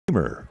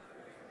Kramer.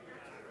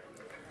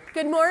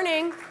 Good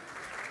morning.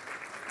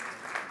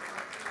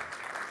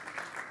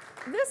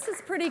 This is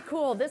pretty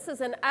cool. This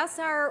is an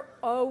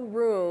SRO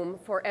room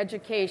for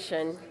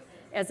education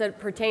as it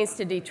pertains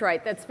to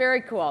Detroit. That's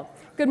very cool.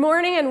 Good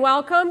morning and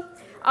welcome.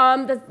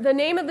 The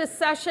name of this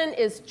session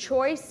is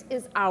Choice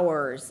is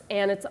Ours,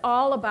 and it's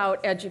all about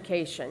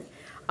education.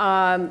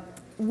 If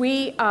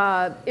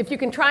you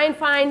can try and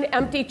find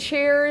empty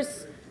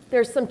chairs,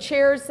 there's some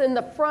chairs in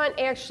the front,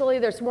 actually.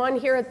 There's one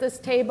here at this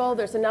table.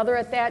 There's another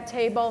at that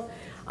table.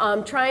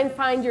 Try and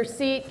find your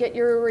seat, get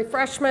your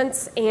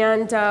refreshments,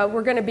 and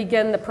we're going to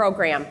begin the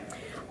program.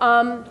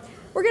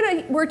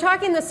 We're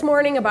talking this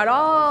morning about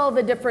all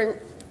the different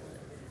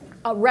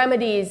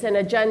remedies and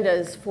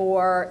agendas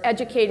for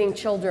educating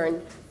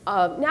children,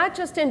 not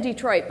just in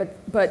Detroit,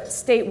 but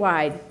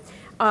statewide.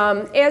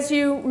 As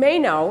you may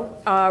know,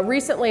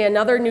 recently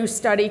another new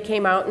study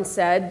came out and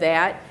said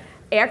that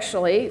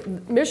actually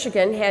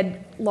Michigan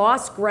had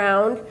lost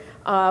ground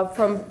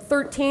from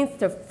 13th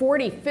to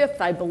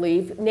 45th, I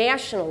believe,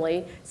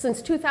 nationally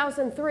since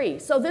 2003.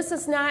 So this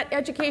is not,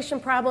 education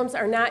problems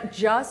are not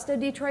just a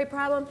Detroit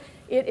problem.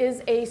 It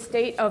is a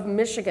state of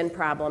Michigan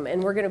problem,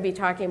 and we're going to be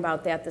talking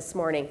about that this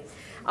morning.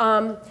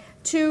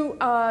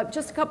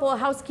 Just a couple of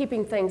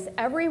housekeeping things.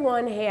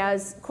 Everyone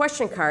has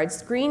question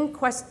cards, green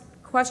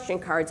question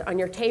cards on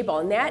your table,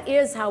 and that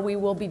is how we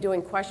will be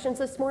doing questions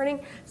this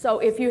morning. So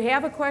if you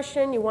have a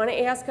question you want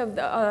to ask of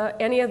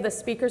any of the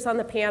speakers on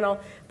the panel,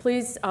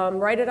 please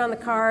write it on the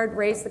card,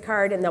 raise the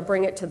card, and they'll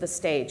bring it to the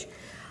stage.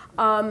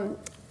 To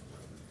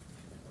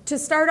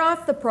start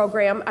off the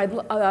program,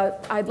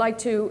 I'd like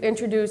to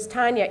introduce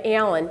Tonya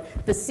Allen,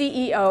 the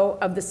CEO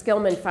of the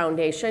Skillman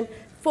Foundation.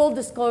 Full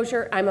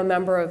disclosure, I'm a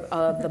member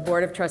of the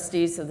Board of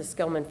Trustees of the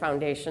Skillman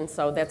Foundation,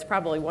 so that's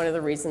probably one of the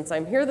reasons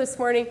I'm here this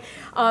morning.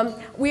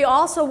 We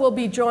also will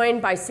be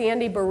joined by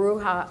Sandy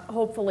Baruha,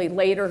 hopefully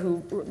later,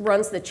 who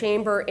runs the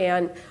chamber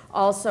and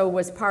also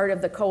was part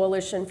of the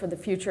Coalition for the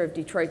Future of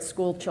Detroit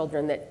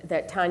Schoolchildren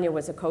that Tonya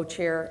was a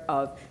co-chair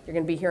of. You're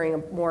going to be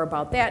hearing more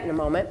about that in a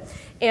moment.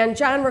 And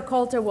John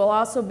Rakolta will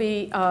also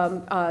be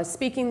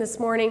speaking this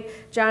morning.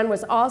 John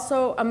was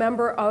also a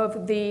member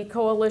of the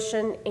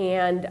coalition,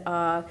 and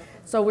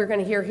so we're going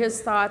to hear his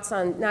thoughts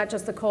on not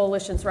just the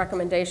coalition's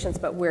recommendations,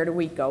 but where do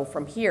we go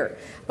from here.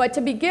 But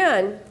to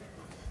begin,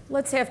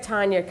 let's have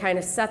Tonya kind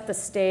of set the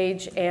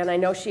stage, and I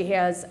know she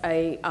has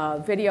a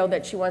video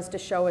that she wants to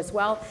show as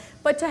well.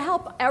 But to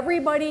help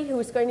everybody who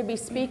is going to be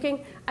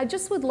speaking, I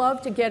just would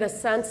love to get a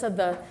sense of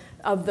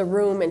the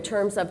room in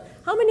terms of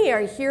how many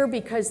are here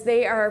because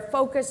they are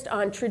focused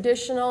on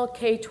traditional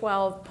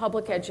K-12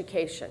 public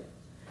education.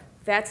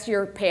 That's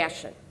your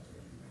passion,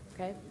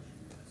 okay?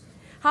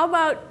 How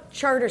about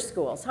charter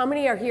schools? How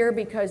many are here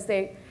because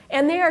they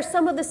are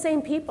some of the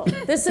same people.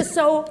 This is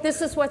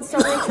what's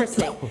so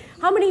interesting.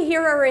 How many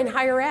here are in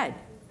higher ed?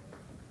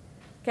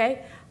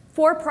 Okay,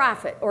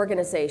 for-profit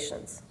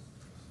organizations,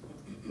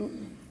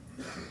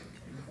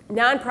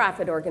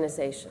 nonprofit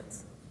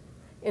organizations.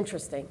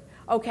 Interesting.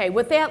 Okay,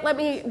 with that, let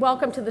me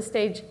welcome to the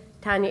stage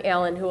Tonya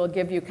Allen, who will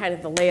give you kind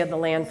of the lay of the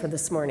land for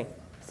this morning.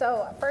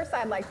 So first,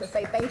 I'd like to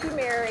say thank you,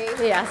 Mary.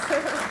 Yes.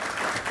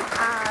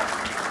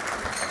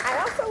 I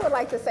also would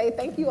like to say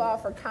thank you all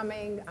for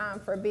coming,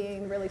 for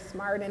being really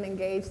smart and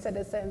engaged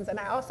citizens. And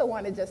I also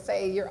want to just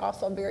say you're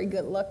also very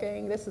good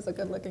looking. This is a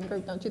good looking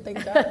group, don't you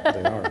think, John?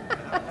 They are.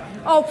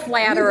 Oh,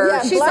 flatterer.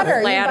 Yeah, She's a flatterer.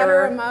 You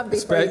butter them up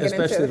before you get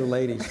Especially into the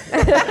ladies.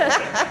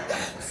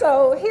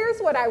 So here's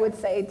what I would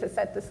say to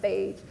set the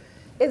stage,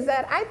 is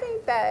that I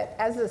think that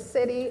as a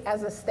city,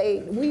 as a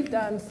state, we've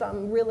done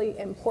some really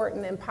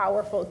important and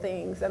powerful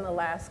things in the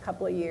last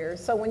couple of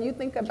years. So when you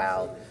think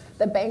about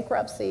the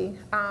bankruptcy,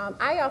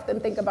 I often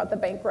think about the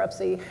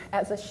bankruptcy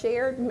as a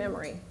shared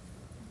memory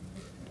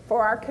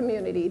for our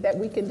community that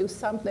we can do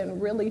something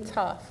really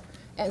tough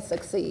and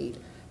succeed.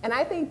 And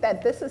I think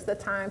that this is the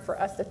time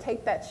for us to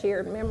take that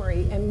shared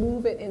memory and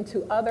move it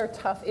into other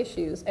tough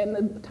issues. And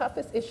the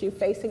toughest issue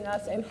facing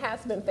us and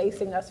has been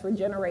facing us for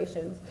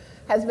generations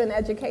has been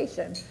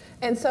education.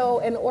 And so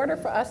in order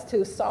for us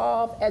to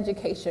solve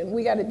education,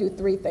 we got to do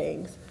three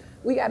things.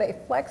 We got to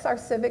flex our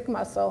civic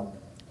muscle.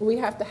 We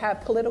have to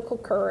have political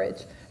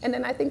courage. And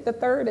then I think the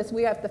third is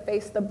we have to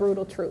face the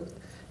brutal truth.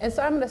 And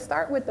so I'm going to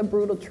start with the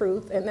brutal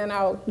truth, and then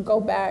I'll go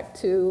back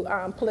to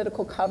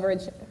political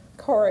courage,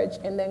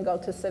 and then go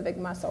to civic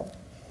muscle.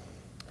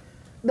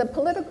 The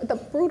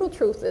brutal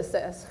truth is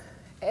this.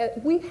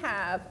 We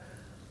have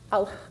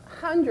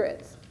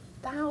hundreds,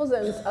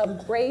 thousands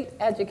of great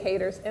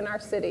educators in our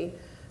city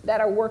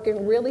that are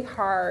working really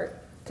hard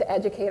to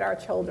educate our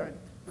children.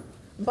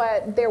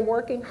 But they're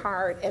working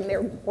hard and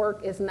their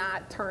work is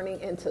not turning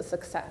into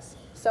success.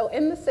 So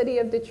in the city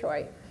of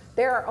Detroit,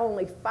 there are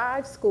only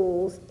 5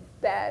 schools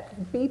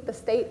that beat the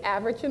state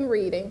average in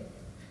reading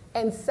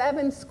and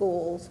 7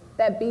 schools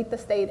that beat the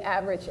state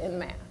average in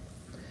math.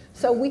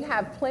 So we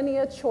have plenty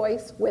of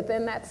choice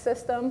within that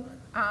system.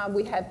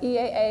 We have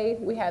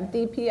EAA, we have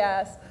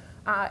DPS,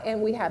 and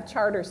we have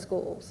charter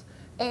schools.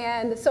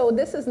 And so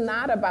this is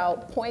not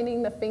about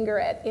pointing the finger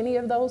at any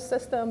of those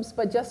systems,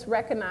 but just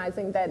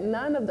recognizing that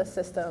none of the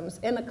systems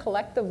in a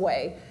collective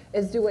way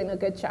is doing a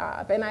good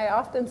job. And I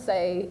often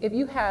say, if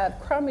you have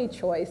crummy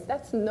choice,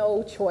 that's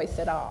no choice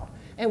at all.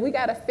 And we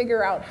gotta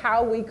figure out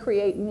how we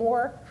create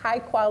more high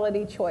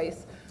quality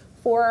choice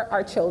for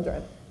our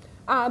children.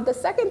 The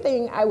second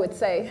thing I would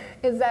say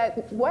is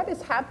that what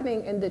is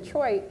happening in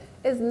Detroit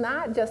is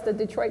not just a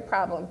Detroit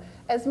problem.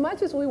 As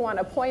much as we want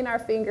to point our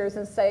fingers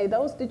and say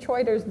those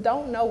Detroiters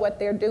don't know what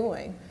they're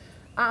doing,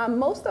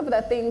 most of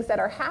the things that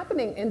are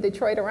happening in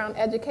Detroit around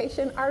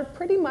education are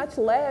pretty much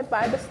led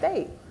by the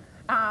state.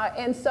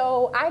 And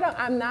so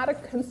I'm not a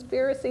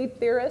conspiracy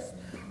theorist.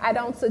 I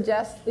don't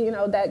suggest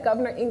that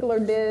Governor Engler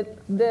did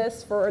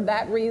this for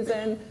that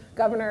reason,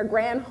 Governor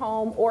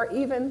Granholm, or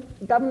even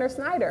Governor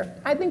Snyder.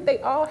 I think they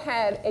all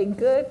had a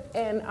good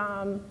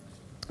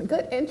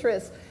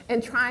interest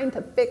in trying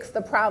to fix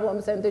the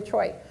problems in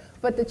Detroit.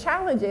 But the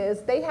challenge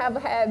is they have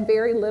had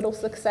very little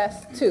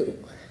success too.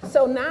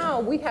 So now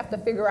we have to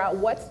figure out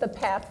what's the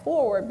path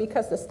forward,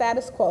 because the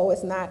status quo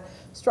is not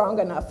strong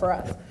enough for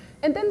us.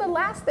 And then the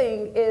last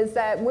thing is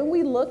that when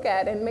we look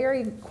at, and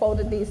Mary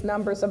quoted these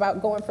numbers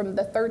about going from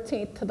the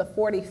 13th to the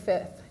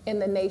 45th in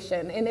the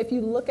nation, and if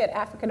you look at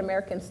African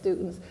American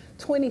students,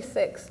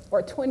 26th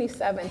or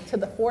 27th to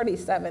the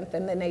 47th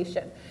in the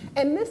nation.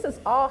 And this has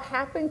all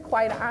happened,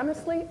 quite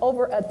honestly,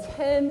 over a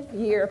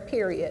 10-year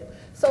period.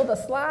 So the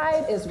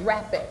slide is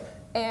rapid,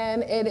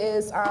 and it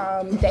is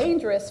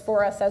dangerous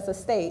for us as a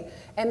state.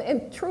 And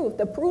in truth,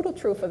 the brutal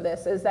truth of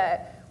this is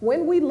that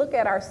when we look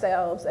at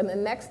ourselves in the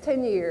next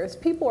 10 years,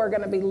 people are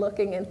going to be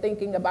looking and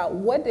thinking about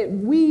what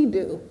did we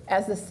do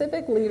as the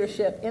civic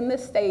leadership in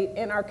this state,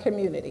 in our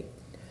community.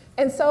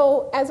 And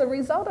so as a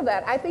result of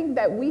that, I think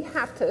that we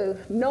have to,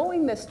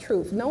 knowing this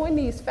truth, knowing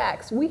these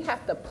facts, we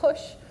have to push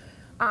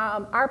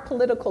our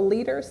political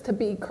leaders to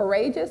be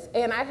courageous.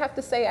 And I have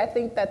to say, I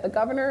think that the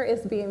governor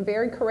is being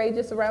very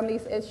courageous around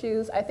these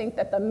issues. I think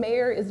that the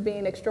mayor is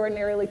being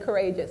extraordinarily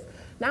courageous.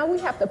 Now we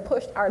have to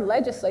push our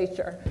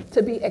legislature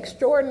to be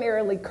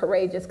extraordinarily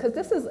courageous, because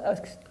this is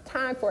a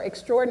time for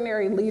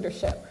extraordinary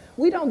leadership.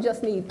 We don't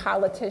just need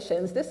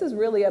politicians. This is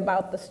really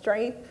about the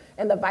strength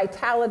and the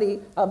vitality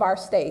of our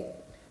state.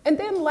 And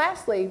then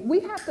lastly,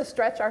 we have to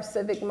stretch our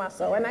civic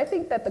muscle. And I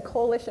think that the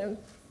Coalition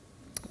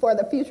for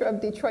the Future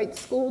of Detroit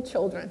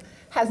Schoolchildren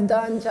has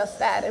done just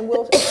that. And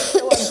we'll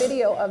show a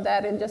video of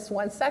that in just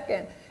 1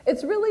 second.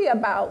 It's really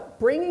about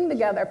bringing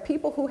together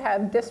people who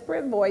have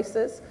disparate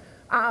voices,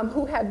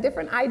 who have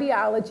different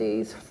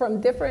ideologies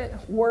from different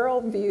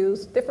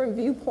worldviews, different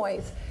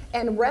viewpoints,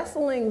 and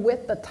wrestling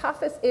with the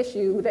toughest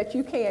issue that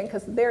you can,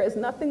 because there is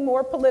nothing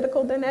more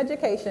political than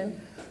education,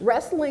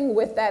 wrestling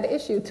with that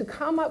issue to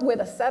come up with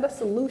a set of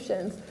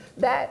solutions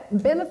that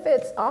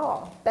benefits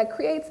all, that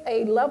creates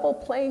a level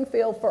playing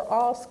field for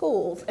all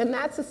schools. And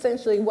that's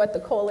essentially what the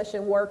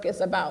coalition work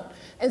is about.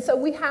 And so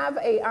we have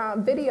a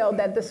video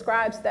that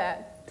describes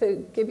that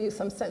to give you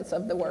some sense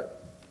of the work.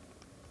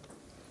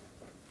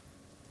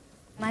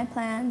 My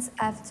plans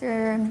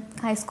after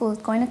high school is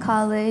going to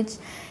college,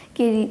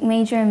 getting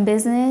major in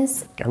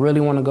business. I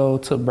really want to go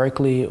to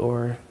Berkeley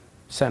or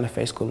Santa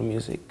Fe School of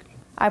Music.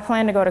 I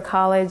plan to go to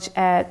college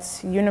at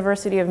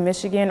University of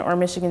Michigan or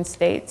Michigan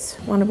State.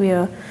 I want to be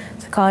a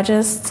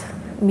psychologist,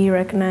 be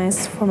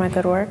recognized for my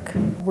good work.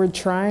 We're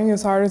trying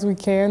as hard as we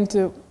can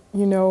to,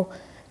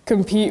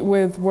 compete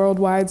with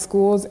worldwide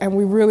schools, and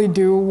we really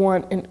do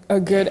want a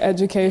good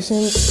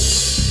education.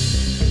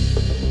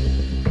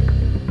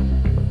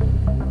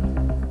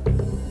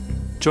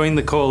 Join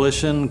the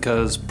coalition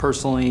because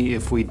personally,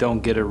 if we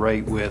don't get it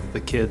right with the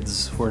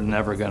kids, we're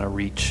never going to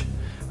reach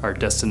our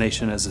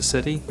destination as a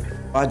city.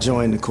 I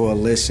joined the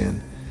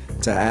coalition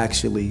to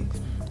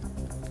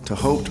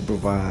hope to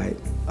provide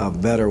a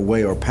better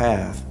way or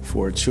path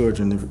for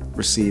children to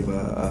receive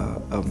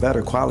a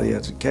better quality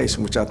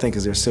education, which I think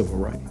is their civil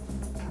right.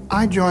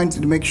 I joined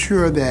to make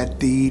sure that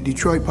the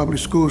Detroit public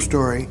school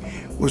story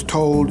was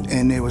told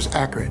and it was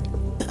accurate.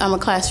 I'm a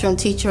classroom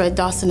teacher at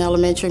Dawson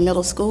Elementary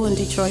Middle School in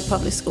Detroit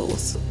Public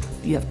Schools.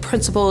 You have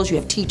principals, you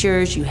have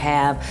teachers, you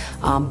have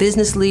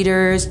business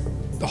leaders.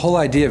 The whole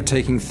idea of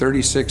taking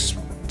 36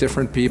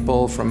 different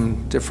people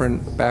from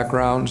different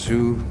backgrounds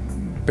who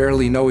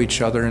barely know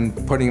each other and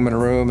putting them in a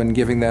room and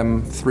giving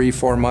them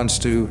 3-4 months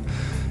to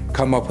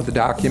come up with a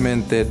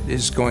document that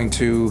is going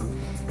to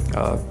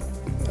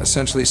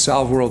essentially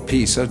solve world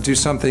peace. Do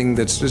something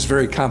that's just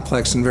very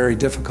complex and very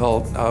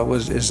difficult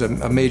is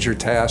a major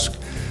task.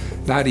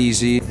 Not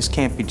easy. This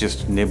can't be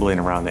just nibbling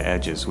around the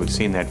edges. We've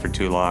seen that for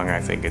too long,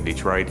 I think, in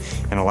Detroit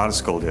and a lot of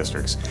school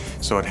districts.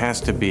 So it has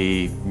to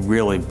be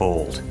really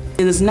bold.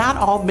 It has not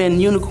all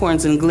been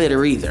unicorns and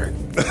glitter either.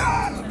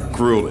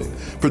 Grueling.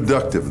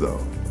 Productive,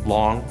 though.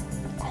 Long,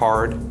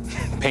 hard,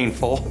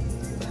 painful.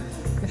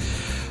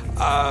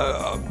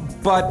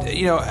 But,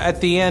 at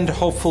the end,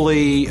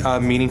 hopefully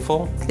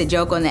meaningful. The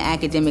joke on the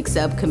academic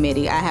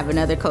subcommittee, I have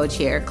another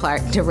co-chair,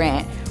 Clark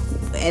Durant.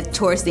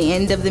 Towards the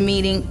end of the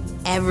meeting,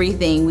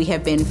 everything we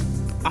have been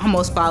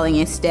almost falling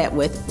in step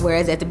with,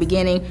 whereas at the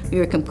beginning, we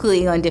were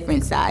completely on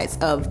different sides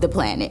of the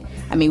planet.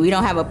 I mean, we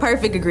don't have a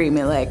perfect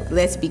agreement, like,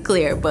 let's be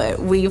clear, but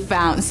we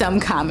found some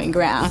common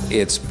ground.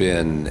 It's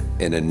been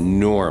an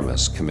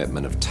enormous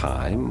commitment of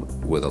time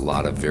with a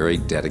lot of very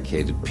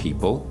dedicated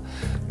people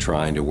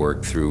trying to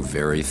work through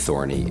very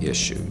thorny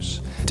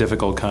issues.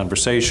 Difficult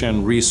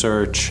conversation,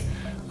 research,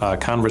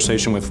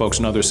 conversation with folks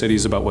in other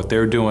cities about what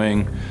they're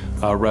doing,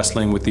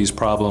 wrestling with these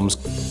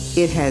problems.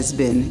 It has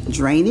been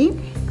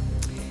draining.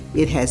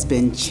 It has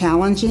been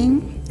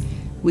challenging.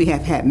 We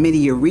have had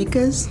many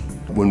eurekas.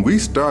 When we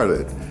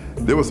started,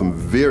 there were some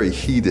very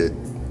heated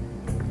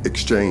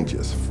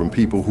exchanges from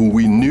people who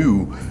we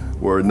knew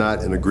were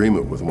not in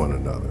agreement with one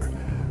another.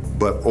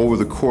 But over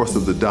the course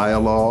of the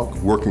dialogue,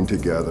 working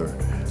together,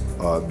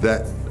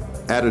 that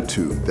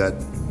attitude, that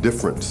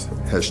difference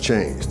has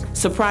changed.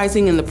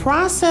 Surprising in the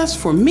process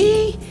for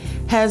me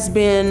has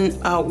been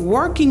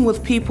working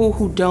with people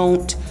who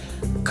don't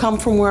come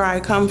from where I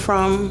come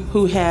from,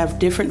 who have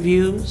different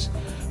views,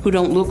 who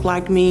don't look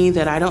like me,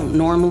 that I don't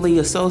normally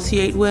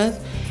associate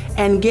with,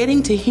 and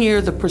getting to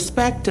hear the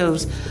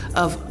perspectives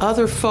of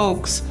other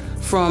folks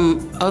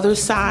from other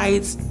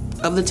sides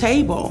of the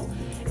table,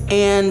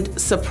 and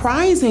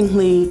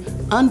surprisingly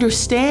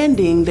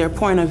understanding their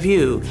point of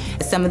view.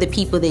 Some of the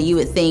people that you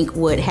would think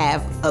would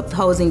have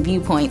opposing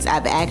viewpoints,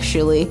 I've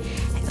actually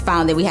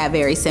found that we have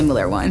very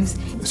similar ones.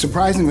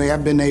 Surprisingly,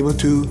 I've been able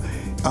to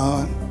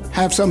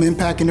have some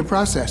impact in the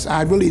process.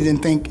 I really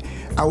didn't think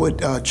I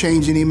would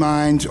change any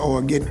minds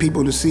or get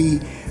people to see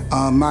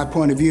my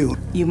point of view.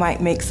 You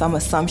might make some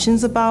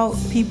assumptions about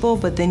people,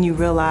 but then you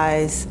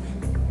realize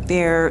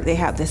they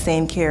have the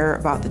same care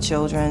about the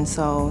children,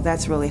 so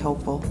that's really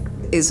hopeful.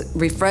 It's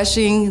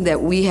refreshing that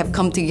we have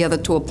come together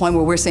to a point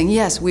where we're saying,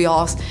 yes, we're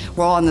all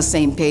on the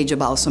same page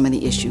about so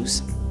many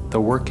issues. The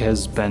work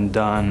has been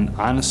done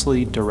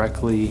honestly,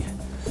 directly,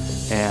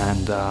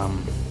 and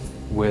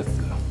with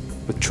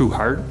true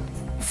heart.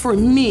 For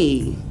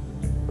me,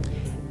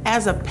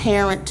 as a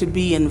parent, to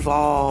be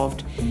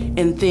involved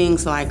in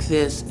things like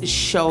this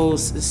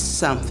shows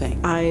something.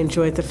 I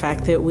enjoyed the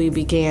fact that we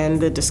began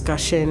the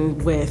discussion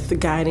with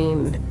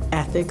guiding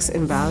ethics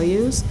and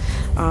values,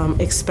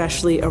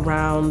 especially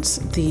around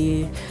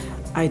the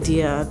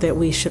idea that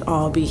we should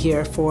all be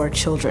here for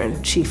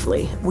children,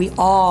 chiefly. We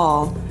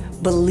all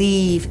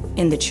believe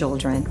in the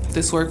children.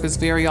 This work is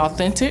very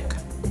authentic.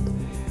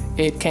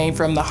 It came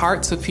from the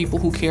hearts of people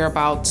who care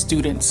about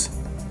students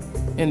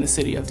in the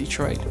city of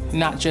Detroit.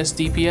 Not just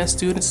DPS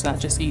students, not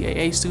just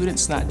EAA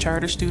students, not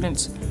charter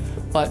students,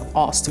 but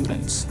all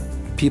students.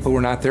 People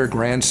were not there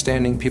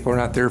grandstanding, people were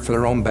not there for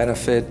their own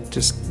benefit,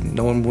 just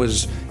no one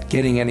was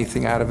getting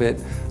anything out of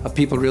it.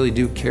 People really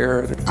do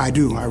care. I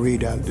do, I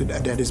read,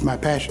 that is my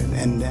passion.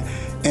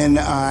 And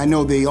I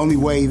know the only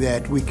way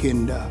that we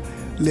can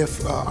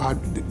lift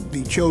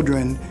the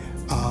children,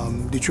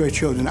 Detroit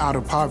children out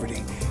of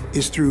poverty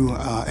is through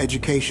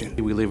education.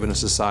 We live in a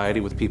society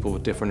with people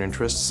with different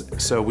interests,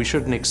 so we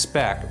shouldn't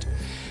expect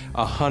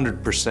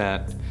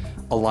 100%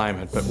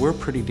 alignment, but we're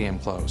pretty damn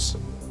close.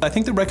 I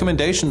think the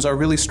recommendations are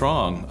really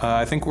strong.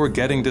 I think we're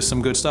getting to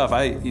some good stuff.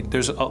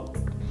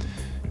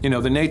 You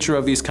know, the nature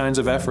of these kinds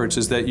of efforts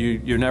is that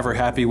you're never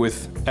happy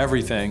with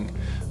everything,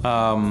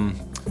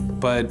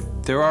 but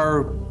there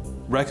are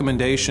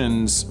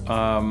recommendations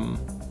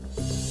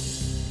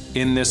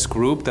in this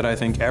group that I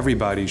think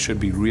everybody should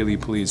be really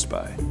pleased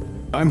by.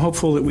 I'm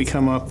hopeful that we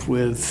come up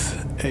with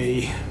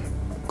a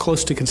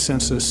close to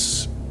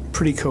consensus,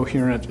 pretty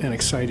coherent and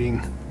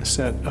exciting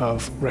set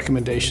of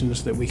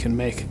recommendations that we can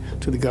make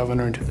to the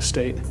governor and to the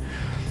state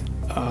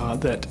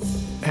that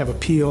have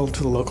appeal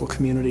to the local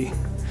community,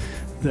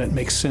 that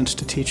makes sense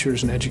to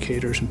teachers and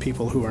educators and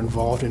people who are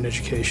involved in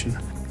education.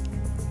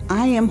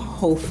 I am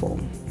hopeful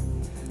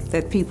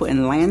that people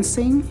in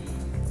Lansing,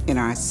 in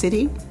our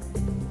city,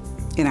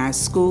 in our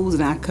schools,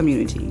 in our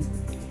community,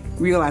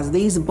 realize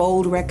these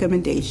bold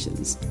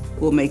recommendations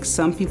will make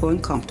some people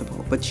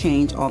uncomfortable, but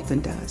change often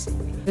does.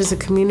 As a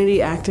community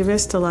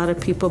activist, a lot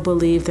of people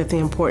believe that the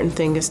important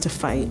thing is to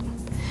fight.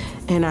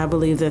 And I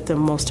believe that the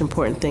most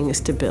important thing is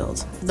to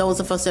build.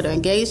 Those of us that are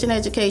engaged in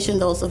education,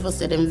 those of us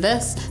that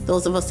invest,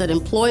 those of us that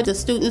employ the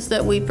students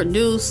that we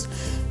produce,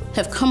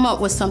 have come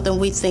up with something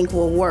we think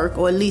will work,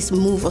 or at least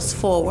move us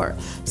forward,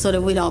 so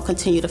that we don't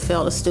continue to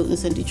fail the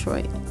students in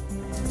Detroit.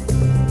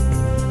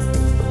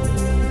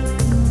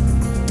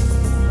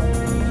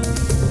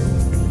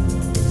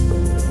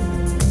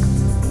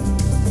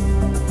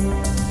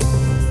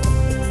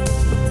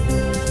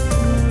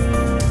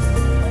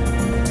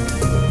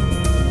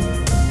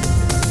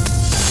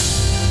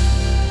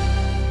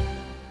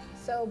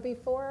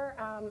 Before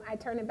I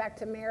turn it back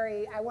to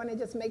Mary, I want to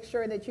just make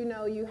sure that you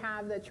know you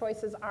have the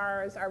choices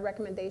ours, our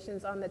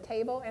recommendations on the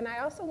table. And I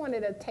also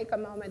wanted to take a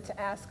moment to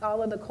ask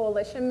all of the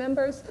coalition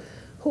members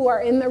who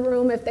are in the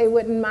room if they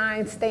wouldn't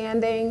mind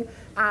standing.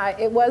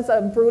 It was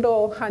a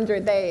brutal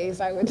 100 days,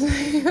 I would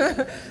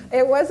say.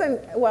 It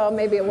wasn't, well,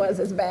 maybe it was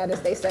as bad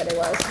as they said it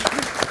was.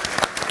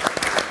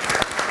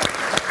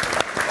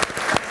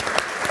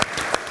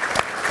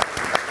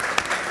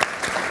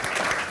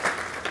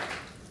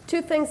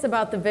 two things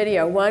about the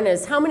video. One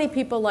is, how many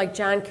people like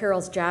John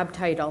Carroll's job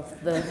title,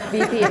 the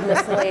VP of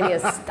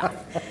Miscellaneous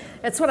Stuff?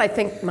 That's what I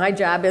think my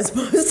job is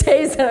most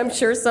days, and I'm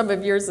sure some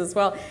of yours as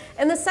well.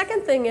 And the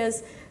second thing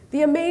is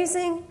the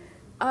amazing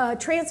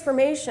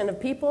transformation of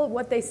people.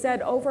 What they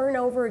said over and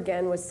over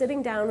again was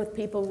sitting down with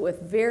people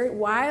with very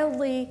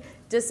wildly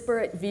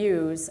disparate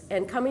views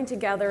and coming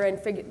together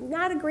and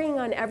not agreeing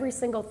on every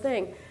single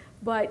thing,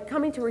 but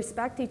coming to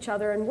respect each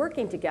other and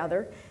working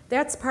together.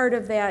 That's part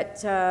of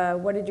that,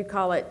 what did you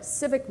call it,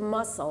 civic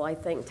muscle, I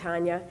think,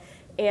 Tonya.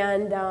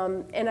 And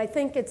I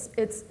think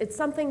it's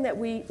something that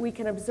we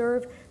can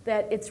observe,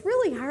 that it's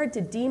really hard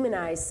to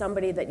demonize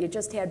somebody that you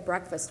just had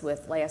breakfast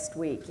with last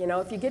week. You know,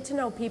 if you get to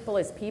know people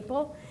as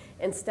people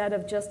instead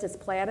of just as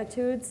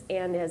platitudes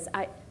and as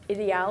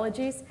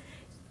ideologies,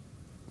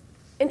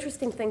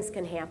 interesting things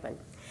can happen.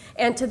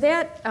 And to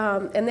that,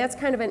 and that's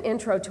kind of an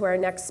intro to our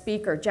next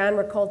speaker. John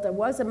Rakolta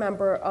was a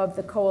member of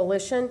the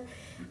coalition.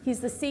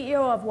 He's the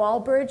CEO of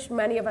Walbridge.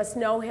 Many of us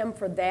know him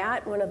for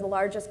that, one of the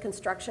largest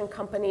construction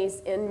companies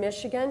in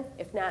Michigan,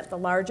 if not the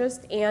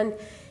largest. And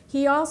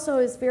he also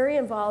is very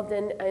involved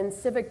in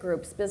civic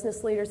groups,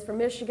 Business Leaders for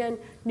Michigan,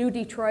 New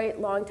Detroit,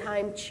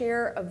 longtime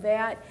chair of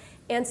that,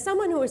 and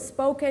someone who has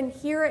spoken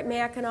here at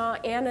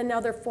Mackinac and in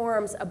other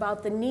forums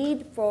about the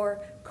need for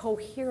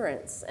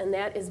coherence. And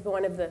that is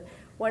one of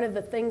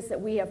the things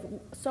that we have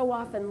so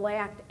often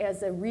lacked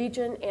as a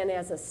region and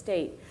as a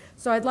state.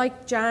 So I'd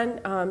like John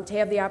to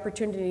have the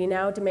opportunity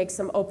now to make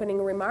some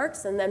opening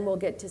remarks, and then we'll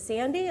get to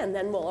Sandy, and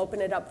then we'll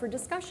open it up for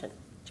discussion.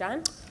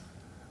 John?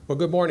 Well,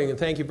 good morning, and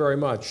thank you very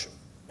much.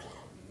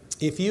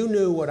 If you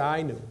knew what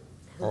I knew,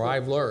 or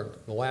I've learned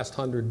in the last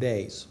 100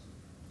 days,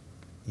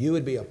 you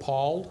would be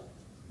appalled,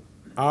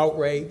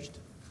 outraged,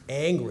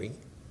 angry,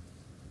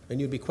 and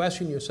you'd be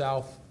questioning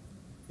yourself,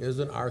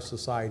 isn't our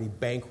society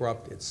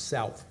bankrupt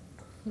itself?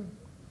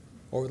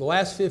 Over the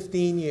last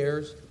 15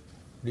 years,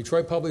 the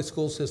Detroit public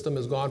school system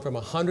has gone from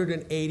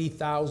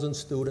 180,000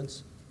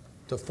 students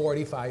to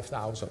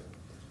 45,000.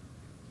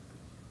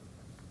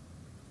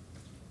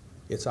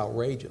 It's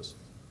outrageous.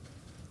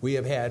 We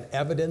have had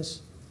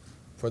evidence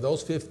for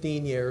those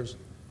 15 years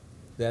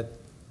that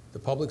the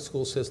public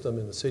school system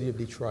in the city of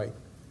Detroit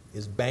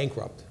is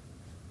bankrupt.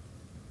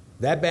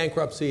 That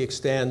bankruptcy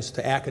extends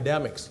to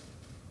academics.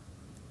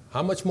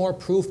 How much more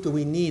proof do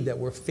we need that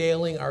we're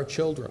failing our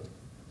children?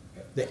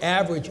 The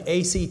average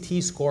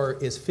ACT score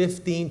is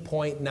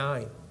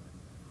 15.9.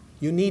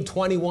 You need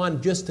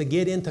 21 just to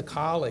get into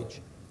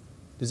college.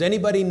 Does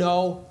anybody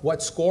know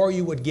what score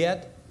you would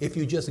get if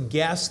you just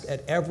guessed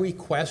at every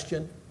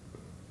question?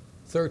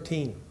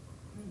 13.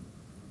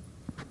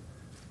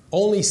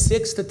 Only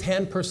 6 to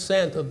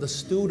 10% of the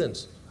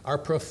students are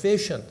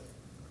proficient.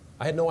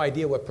 I had no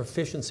idea what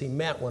proficiency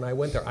meant when I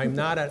went there. I'm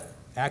not an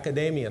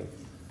academician.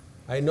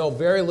 I know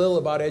very little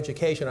about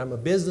education. I'm a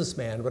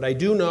businessman, but I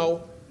do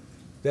know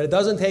that it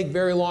doesn't take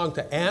very long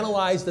to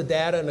analyze the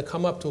data and to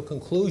come up to a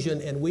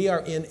conclusion, and we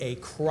are in a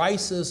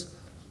crisis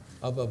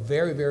of a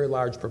very, very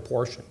large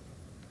proportion.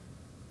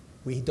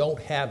 We don't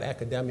have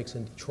academics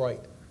in Detroit.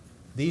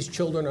 These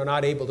children are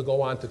not able to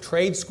go on to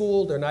trade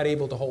school, they're not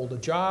able to hold a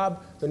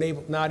job, they're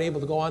not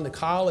able to go on to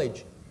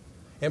college.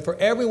 And for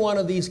every one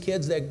of these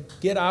kids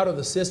that get out of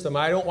the system,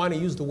 I don't want to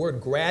use the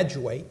word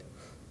graduate,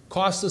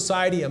 cost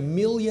society $1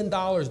 million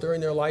during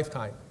their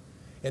lifetime.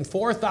 And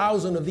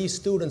 4,000 of these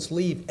students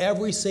leave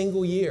every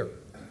single year.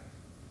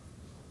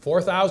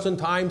 4,000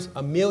 times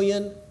 $1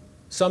 million,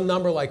 some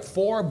number like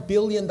 $4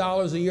 billion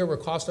a year we're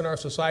costing our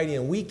society,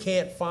 and we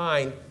can't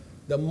find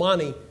the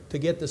money to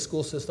get the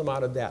school system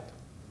out of debt.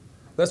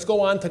 Let's go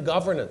on to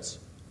governance.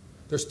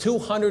 There's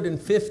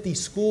 250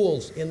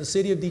 schools in the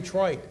city of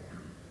Detroit.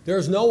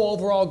 There's no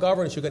overall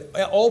governance. You can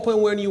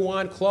open when you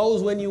want,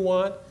 close when you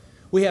want.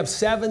 We have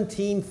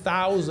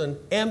 17,000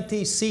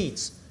 empty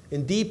seats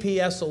in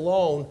DPS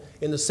alone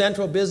in the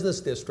central business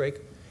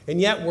district,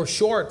 and yet we're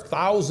short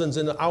thousands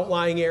in the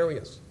outlying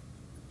areas.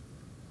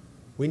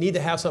 We need to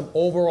have some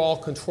overall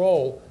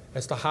control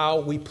as to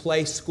how we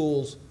place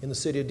schools in the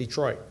city of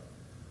Detroit.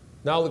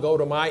 Now to go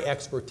to my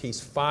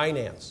expertise,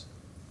 finance.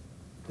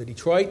 The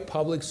Detroit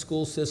public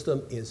school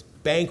system is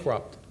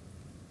bankrupt,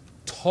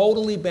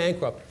 totally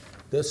bankrupt.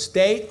 The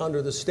state,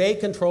 under the state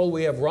control,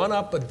 we have run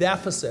up a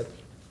deficit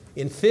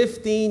in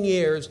 15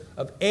 years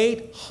of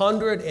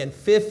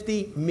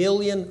 $850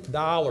 million.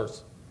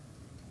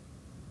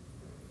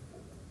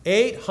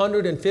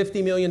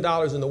 $850 million.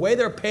 And the way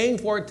they're paying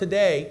for it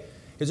today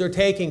is they're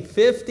taking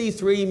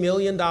 $53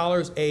 million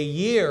a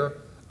year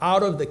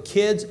out of the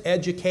kids'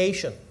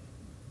 education.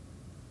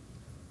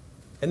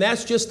 And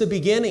that's just the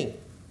beginning.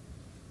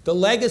 The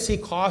legacy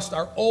costs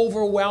are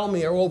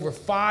overwhelming, are over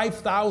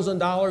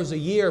 $5,000 a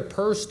year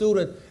per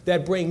student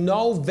that bring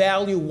no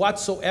value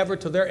whatsoever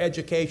to their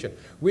education.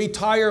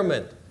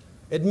 Retirement,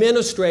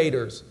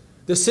 administrators,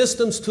 the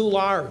system's too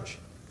large.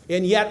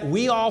 And yet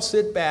we all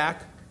sit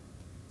back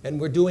and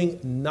we're doing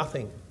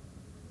nothing.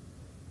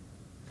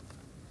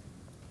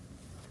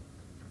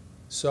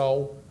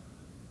 So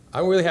I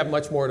don't really have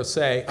much more to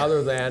say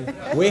other than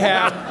we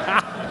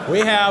have We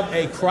have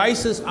a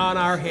crisis on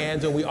our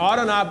hands, and we ought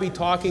to not be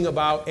talking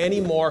about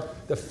anymore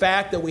the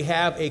fact that we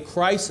have a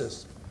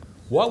crisis.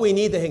 What we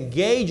need to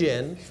engage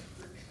in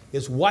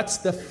is what's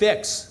the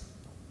fix.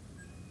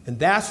 And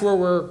that's where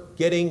we're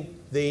getting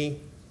the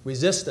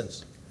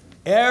resistance.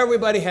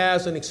 Everybody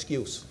has an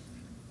excuse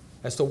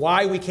as to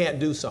why we can't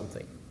do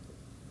something.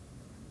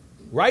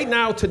 Right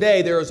now,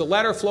 today, there is a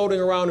letter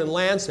floating around in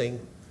Lansing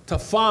to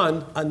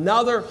fund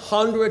another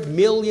 $100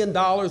 million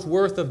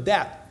worth of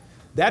debt.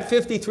 That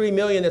 $53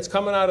 million that's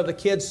coming out of the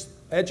kids'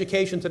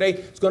 education today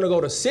is going to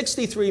go to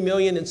 $63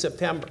 million in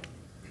September.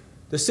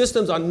 The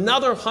system's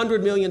another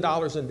 $100 million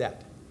in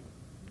debt.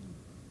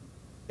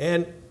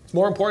 And it's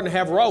more important to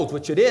have roads,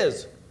 which it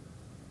is,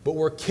 but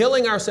we're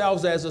killing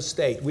ourselves as a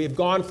state. We've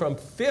gone from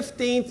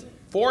 15th,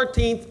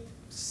 14th,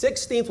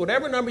 16th,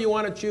 whatever number you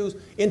want to choose,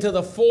 into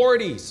the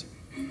 40s.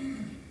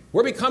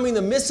 We're becoming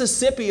the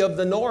Mississippi of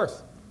the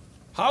North.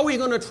 How are we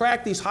going to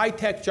attract these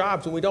high-tech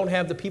jobs when we don't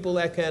have the people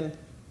that can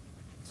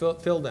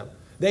fill them?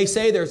 They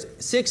say there's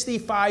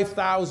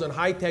 65,000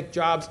 high-tech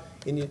jobs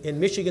in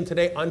Michigan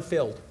today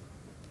unfilled.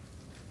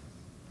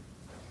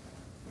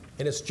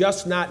 And it's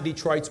just not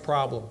Detroit's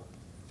problem.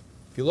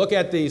 If you look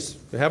at these,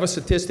 I have a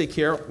statistic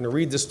here. I'm going to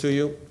read this to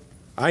you.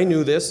 I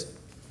knew this.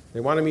 They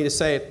wanted me to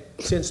say it.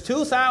 Since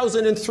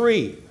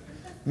 2003,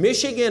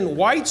 Michigan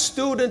white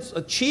students'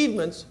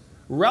 achievements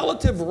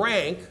relative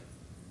rank,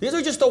 these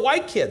are just the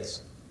white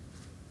kids,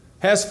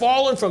 has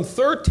fallen from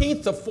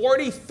 13th to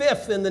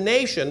 45th in the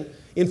nation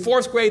in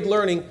 4th grade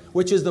learning,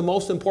 which is the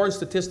most important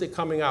statistic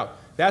coming out.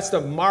 That's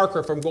the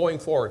marker from going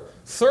forward.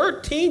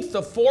 13th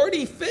to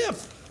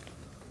 45th.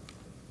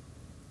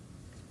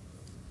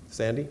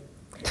 Sandy?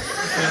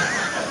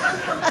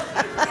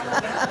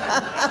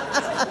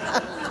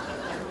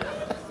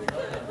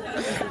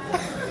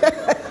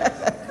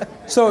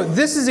 So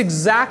this is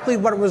exactly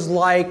what it was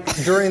like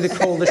during the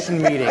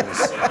coalition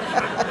meetings.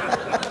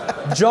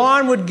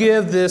 John would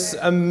give this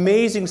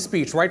amazing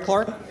speech, right,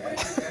 Clark?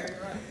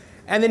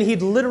 And then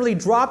he'd literally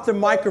drop the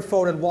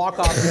microphone and walk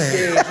off the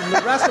stage, and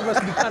the rest of us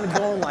would be kind of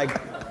going like,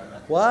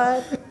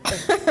 what?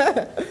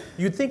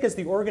 You'd think as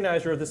the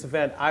organizer of this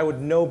event, I would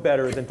know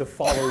better than to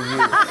follow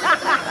you.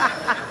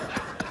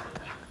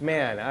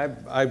 Man,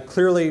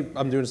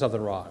 I'm doing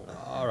something wrong.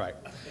 All right.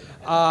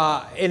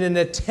 In an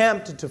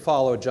attempt to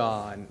follow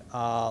John,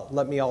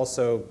 let me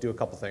also do a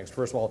couple things.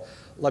 First of all,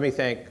 let me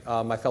thank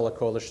my fellow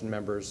coalition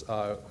members,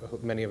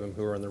 many of them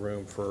who are in the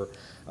room, for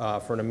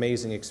an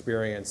amazing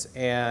experience.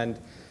 And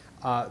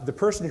the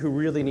person who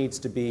really needs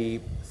to be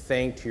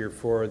thanked here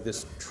for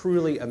this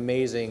truly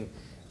amazing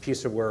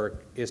piece of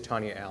work is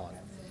Tonya Allen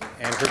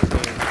and her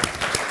team.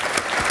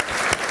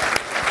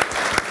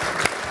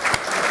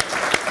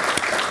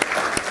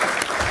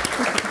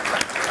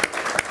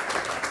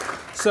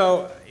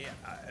 So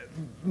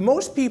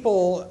most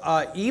people,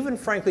 even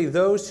frankly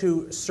those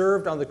who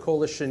served on the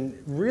coalition,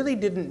 really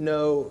didn't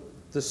know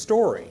the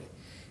story.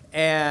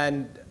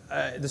 And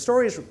the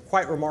story is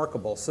quite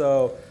remarkable.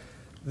 So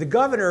the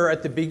governor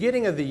at the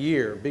beginning of the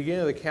year, beginning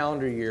of the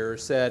calendar year,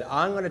 said,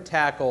 I'm going to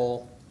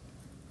tackle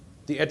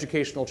the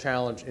educational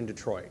challenge in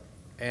Detroit.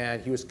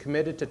 And he was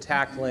committed to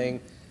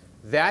tackling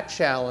that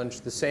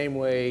challenge the same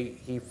way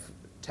he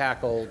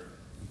tackled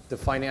the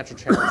financial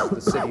challenge of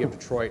the city of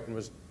Detroit and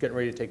was getting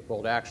ready to take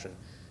bold action.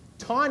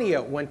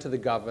 Tonya went to the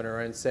governor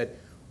and said,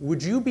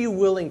 would you be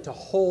willing to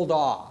hold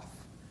off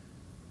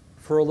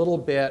for a little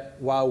bit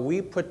while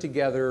we put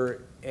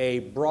together a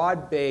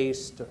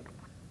broad-based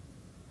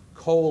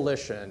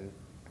coalition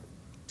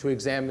to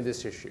examine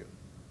this issue?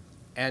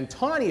 And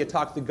Tonya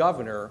talked the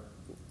governor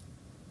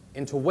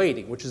into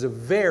waiting, which is a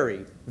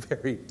very,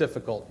 very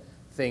difficult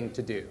thing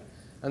to do.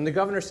 And the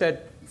governor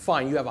said,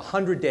 fine, you have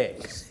 100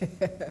 days.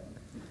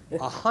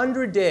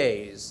 100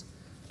 days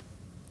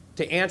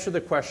to answer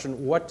the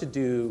question what to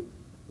do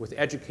with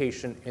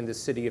education in the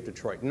city of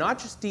Detroit. Not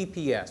just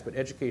DPS, but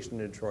education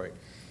in Detroit.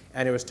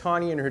 And it was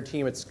Tonya and her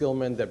team at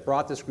Skillman that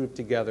brought this group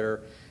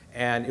together,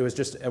 and it was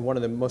just one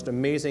of the most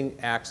amazing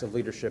acts of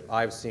leadership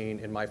I've seen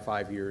in my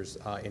 5 years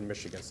in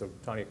Michigan. So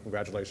Tonya,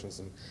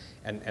 congratulations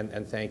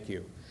and thank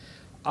you.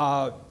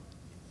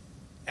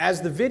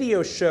 As the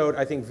video showed,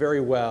 I think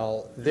very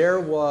well, there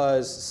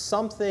was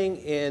something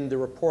in the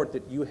report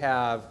that you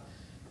have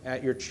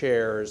at your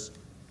chairs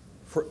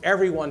for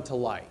everyone to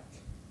like.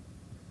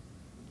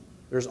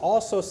 There's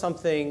also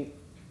something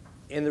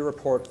in the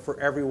report for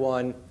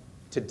everyone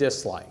to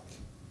dislike.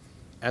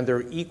 And there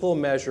are equal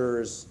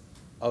measures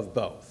of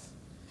both.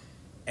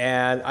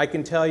 And I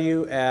can tell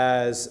you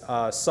as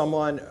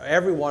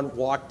everyone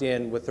walked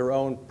in with their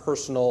own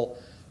personal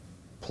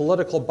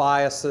political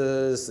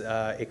biases,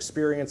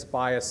 experience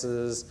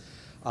biases,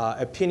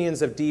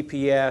 opinions of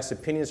DPS,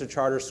 opinions of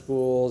charter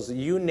schools,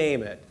 you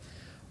name it.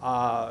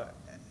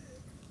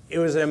 It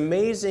was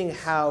amazing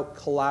how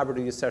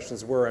collaborative these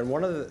sessions were. And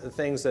one of the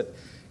things that,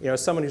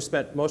 someone who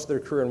spent most of their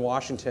career in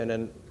Washington,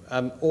 and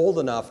I'm old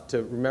enough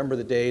to remember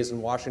the days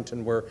in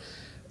Washington where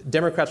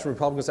Democrats and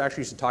Republicans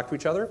actually used to talk to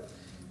each other.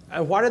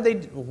 And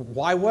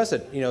why was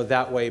it,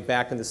 that way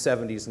back in the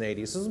 70s and 80s?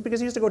 This is because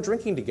they used to go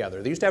drinking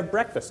together. They used to have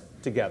breakfast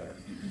together.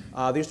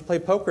 They used to play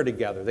poker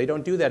together. They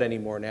don't do that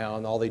anymore now,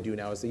 and all they do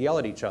now is they yell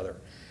at each other.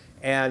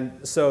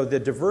 And so the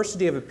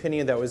diversity of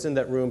opinion that was in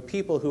that room,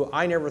 people who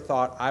I never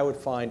thought I would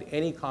find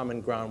any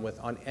common ground with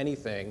on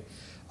anything,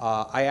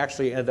 I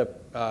actually ended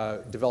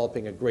up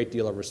developing a great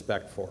deal of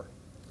respect for.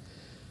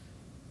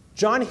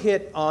 John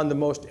hit on the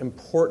most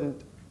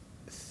important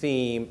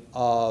theme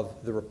of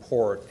the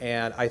report,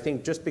 and I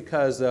think just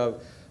because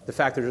of the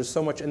fact that there's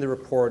so much in the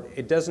report,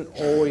 it doesn't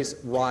always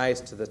rise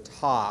to the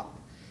top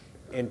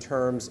in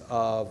terms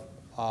of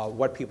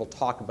what people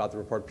talk about the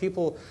report.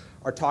 People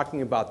are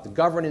talking about the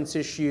governance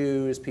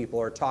issues, people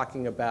are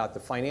talking about the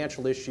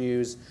financial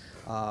issues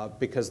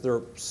because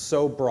they're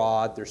so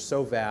broad, they're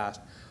so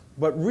vast,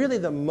 but really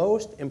the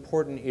most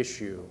important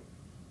issue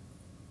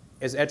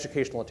is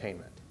educational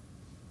attainment,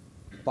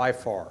 by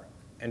far,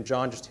 and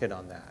John just hit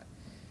on that.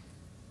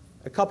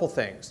 A couple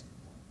things.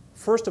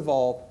 First of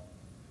all,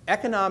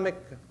 economic,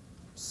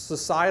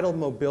 societal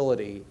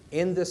mobility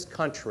in this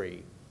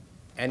country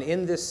and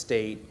in this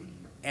state,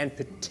 and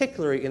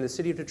particularly in the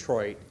city of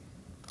Detroit,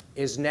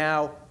 is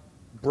now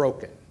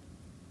broken.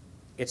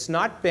 It's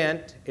not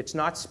bent, it's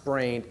not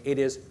sprained, it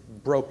is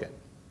broken.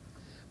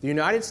 The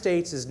United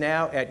States is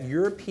now at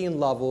European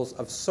levels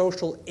of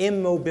social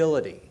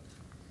immobility.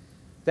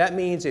 That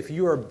means if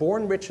you are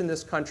born rich in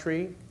this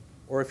country,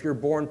 or if you're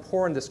born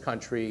poor in this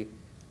country,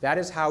 that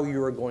is how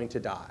you are going to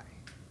die.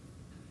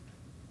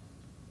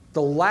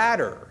 The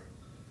ladder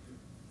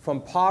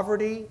from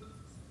poverty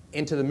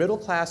into the middle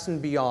class and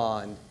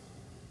beyond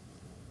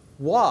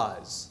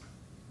was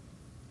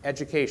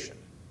education.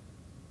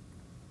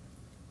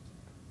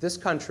 This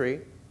country,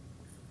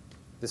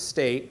 the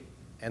state,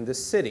 and the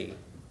city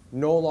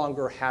no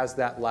longer has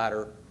that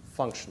ladder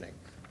functioning.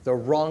 The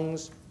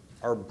rungs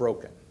are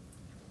broken.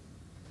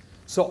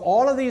 So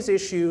all of these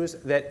issues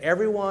that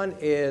everyone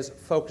is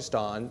focused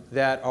on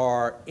that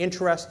are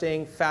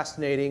interesting,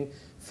 fascinating,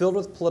 filled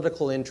with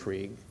political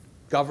intrigue,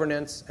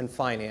 governance and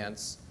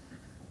finance,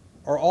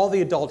 are all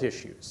the adult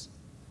issues.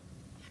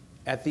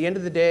 At the end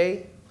of the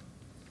day,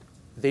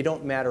 they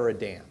don't matter a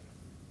damn.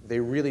 They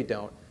really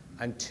don't,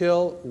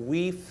 until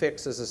we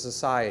fix as a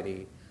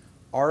society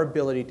our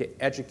ability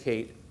to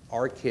educate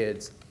our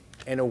kids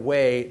in a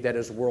way that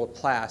is world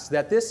class,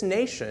 that this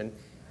nation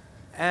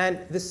and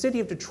the city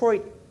of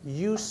Detroit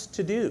used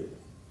to do.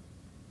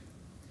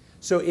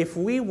 So if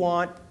we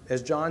want,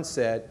 as John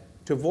said,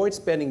 to avoid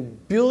spending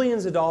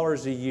billions of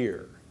dollars a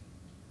year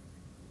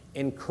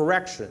in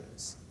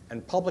corrections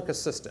and public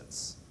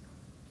assistance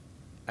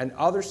and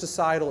other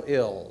societal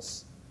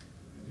ills,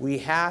 we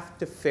have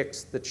to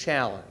fix the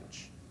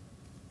challenge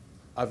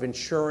of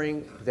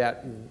ensuring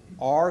that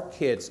our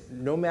kids,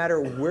 no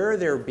matter where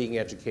they're being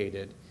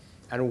educated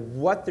and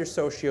what their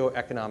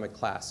socioeconomic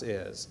class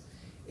is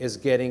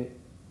getting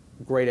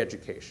great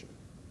education.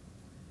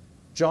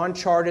 John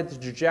charted the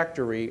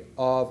trajectory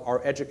of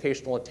our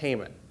educational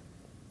attainment,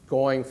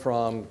 going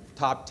from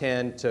top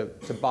 10 to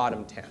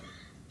bottom 10.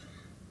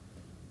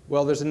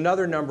 Well, there's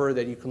another number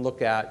that you can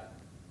look at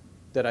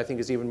that I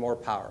think is even more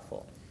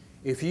powerful.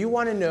 If you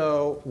want to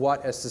know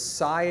what a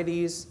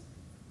society's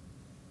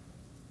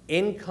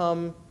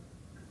income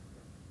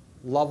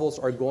levels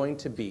are going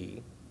to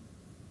be,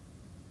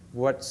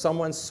 what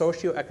someone's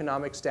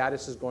socioeconomic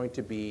status is going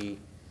to be,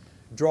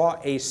 draw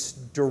a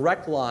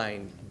direct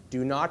line.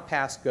 Do not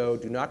pass go,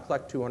 do not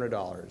collect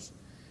 $200.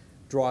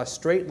 Draw a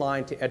straight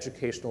line to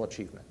educational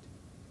achievement.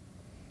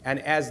 And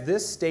as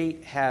this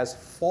state has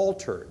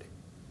faltered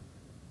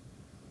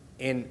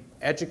in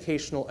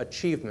educational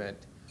achievement,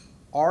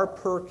 our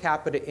per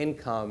capita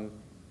income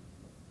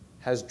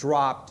has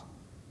dropped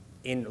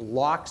in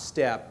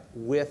lockstep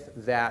with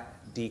that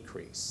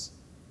decrease.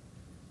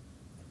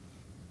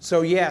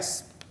 So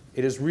yes,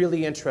 it is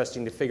really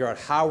interesting to figure out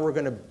how we're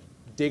going to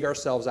dig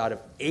ourselves out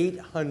of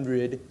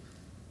 $800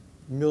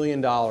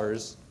 million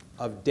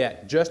of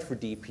debt just for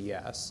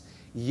DPS.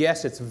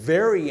 Yes, it's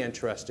very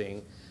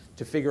interesting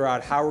to figure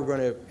out how we're going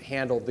to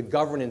handle the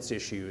governance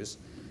issues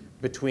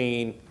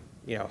between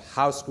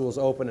how schools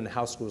open and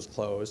how schools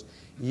close.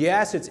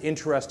 Yes, it's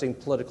interesting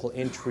political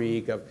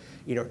intrigue of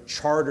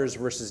charters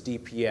versus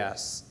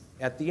DPS.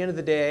 At the end of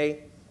the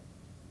day,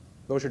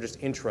 those are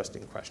just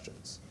interesting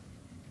questions.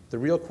 The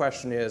real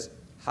question is,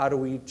 how do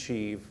we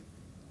achieve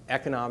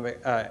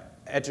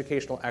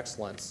educational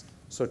excellence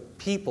so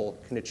people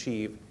can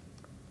achieve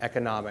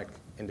economic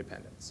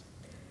independence?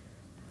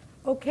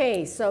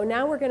 Okay, so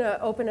now we're going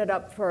to open it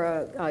up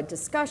for a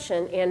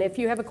discussion, and if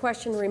you have a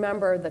question,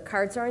 remember the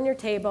cards are on your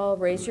table.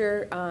 Raise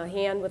your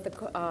hand with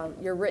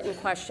your written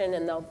question,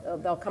 and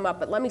they'll come up.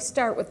 But let me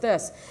start with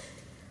this.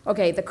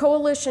 Okay, the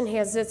coalition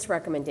has its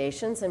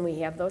recommendations, and we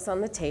have those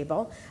on the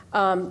table.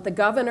 The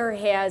governor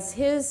has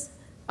his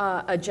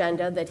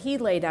agenda that he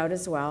laid out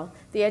as well.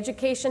 The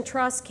Education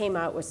Trust came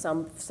out with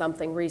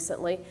something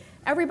recently.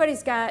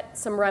 Everybody's got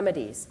some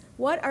remedies.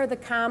 What are the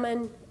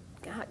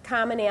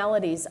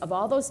commonalities of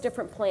all those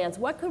different plans?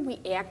 What could we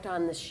act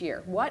on this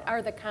year? What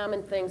are the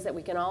common things that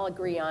we can all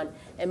agree on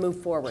and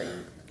move forward?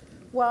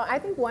 Well, I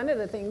think one of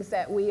the things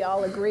that we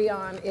all agree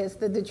on is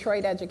the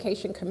Detroit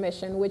Education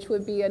Commission, which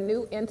would be a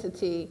new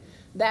entity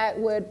that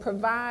would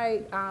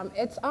provide,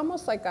 it's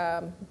almost like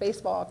a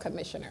baseball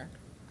commissioner.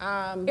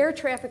 Air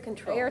traffic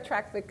controller. Air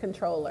traffic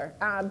controller.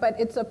 But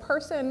it's a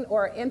person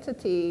or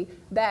entity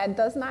that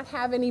does not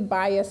have any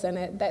bias in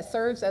it, that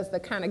serves as the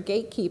kind of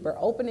gatekeeper,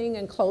 opening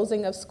and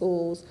closing of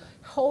schools,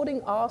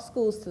 holding all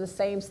schools to the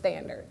same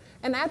standard.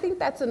 And I think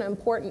that's an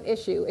important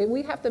issue. And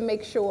we have to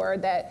make sure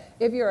that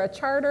if you're a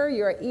charter,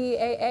 you're an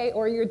EAA,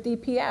 or you're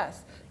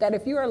DPS, that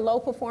if you're a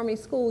low-performing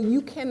school,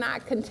 you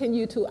cannot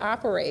continue to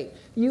operate.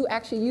 You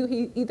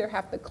either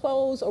have to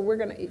close, or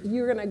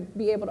you're gonna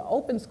be able to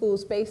open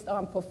schools based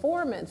on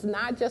performance,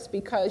 not just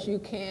because you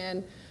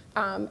can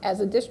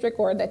as a district,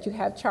 or that you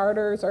have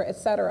charters, or et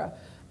cetera.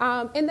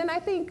 And then I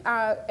think,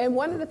 and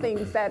one of the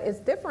things that is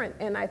different,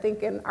 and I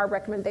think in our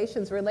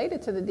recommendations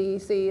related to the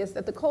DEC, is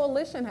that the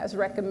coalition has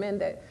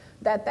recommended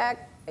that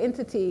that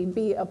entity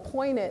be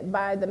appointed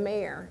by the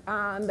mayor.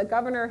 The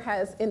governor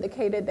has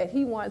indicated that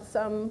he wants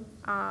some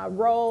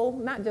role,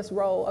 not just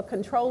role, a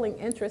controlling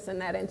interest in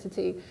that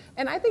entity.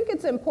 And I think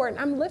it's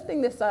important. I'm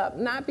lifting this up,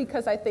 not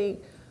because I think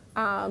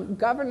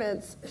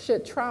governance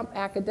should trump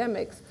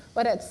academics,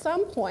 but at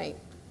some point,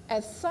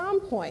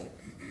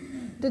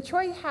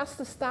 Detroit has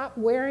to stop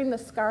wearing the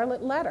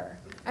scarlet letter.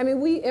 I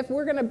mean, if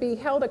we're going to be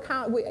held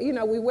accountable,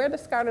 we wear the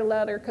scarlet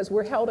letter because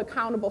we're held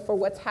accountable for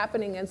what's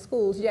happening in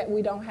schools, yet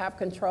we don't have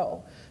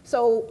control.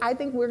 So I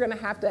think we're going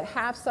to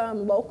have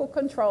some local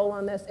control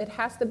on this. It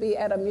has to be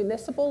at a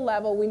municipal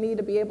level. We need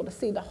to be able to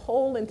see the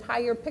whole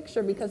entire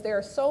picture, because there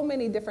are so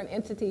many different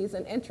entities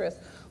and interests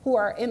who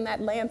are in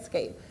that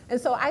landscape.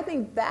 And so I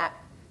think that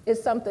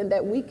is something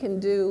that we can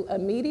do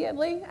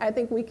immediately. I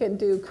think we can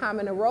do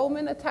common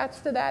enrollment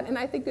attached to that, and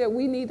I think that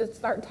we need to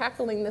start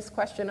tackling this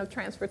question of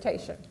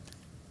transportation.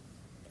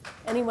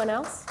 Anyone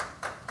else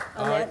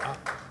on that?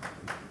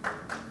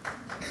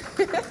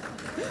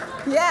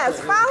 Yes,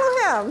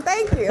 follow him.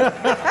 Thank you.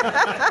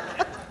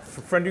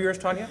 Friend of yours,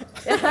 Tonya?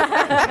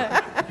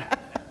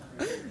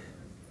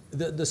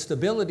 The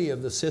stability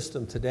of the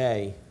system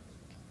today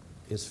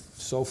is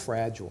so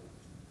fragile.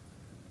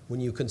 When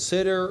you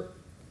consider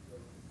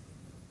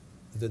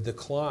the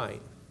decline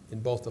in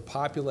both the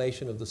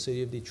population of the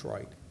city of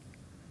Detroit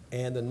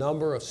and the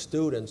number of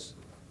students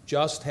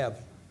just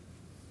have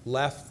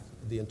left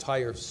the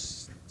entire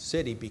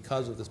city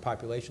because of this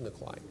population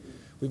decline.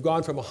 We've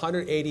gone from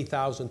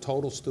 180,000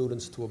 total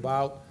students to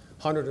about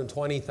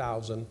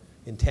 120,000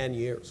 in 10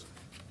 years.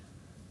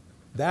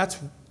 That's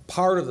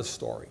part of the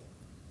story.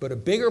 But a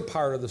bigger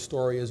part of the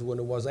story is when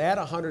it was at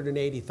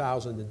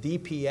 180,000, the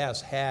DPS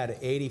had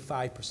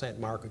 85%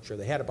 market share.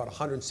 They had about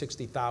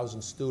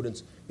 160,000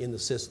 students in the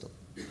system.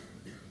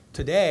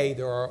 Today,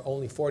 there are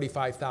only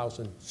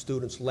 45,000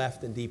 students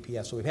left in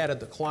DPS. So we've had a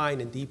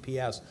decline in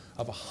DPS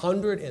of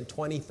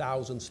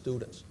 120,000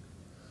 students.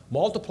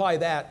 Multiply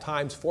that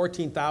times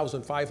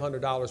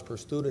 $14,500 per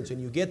student, and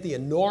you get the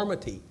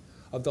enormity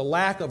of the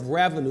lack of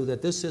revenue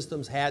that this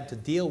system's had to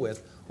deal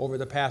with over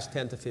the past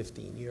 10 to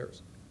 15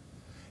 years.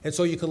 And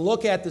so you can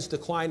look at this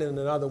decline in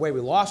another way.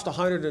 We lost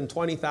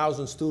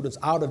 120,000 students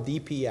out of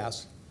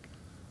DPS.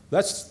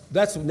 Let's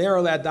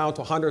narrow that down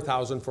to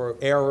 100,000 for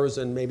errors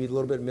and maybe a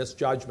little bit of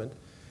misjudgment.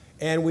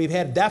 And we've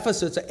had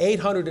deficits of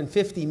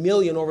 $850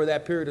 million over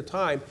that period of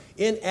time.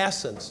 In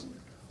essence,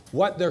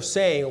 what they're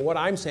saying, or what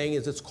I'm saying,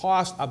 is it's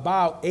cost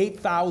about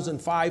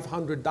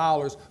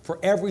 $8,500 for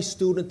every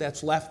student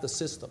that's left the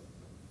system.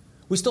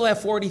 We still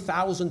have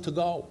 40,000 to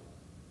go.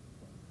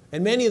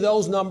 And many of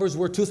those numbers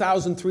were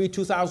 2003,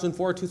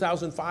 2004,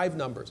 2005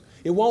 numbers.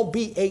 It won't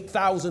be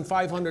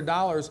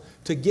 $8,500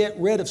 to get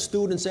rid of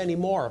students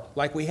anymore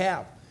like we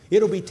have.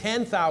 It'll be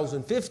 $10,000,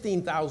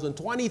 $15,000,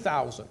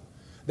 $20,000.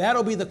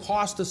 That'll be the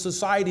cost to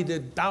society to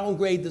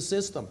downgrade the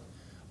system.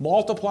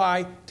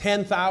 Multiply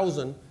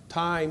 10,000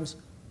 times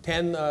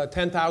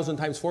 10,000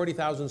 times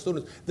 40,000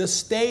 students. The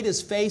state is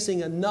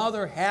facing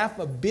another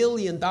 $500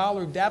 million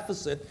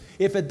deficit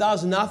if it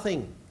does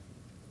nothing.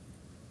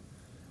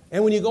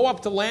 And when you go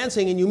up to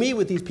Lansing and you meet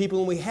with these people,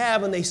 and we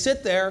have, and they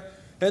sit there,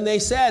 and they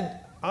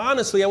said,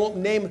 honestly, I won't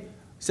name,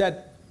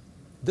 said,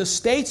 the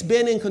state's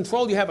been in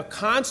control. You have a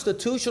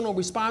constitutional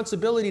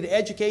responsibility to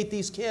educate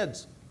these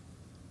kids.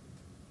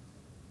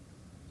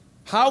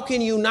 How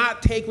can you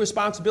not take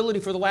responsibility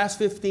for the last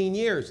 15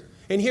 years?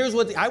 And here's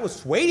what, I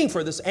was waiting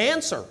for this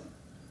answer.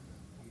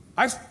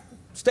 I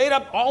stayed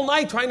up all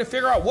night trying to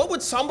figure out what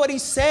would somebody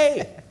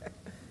say.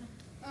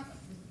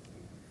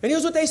 And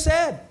here's what they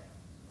said.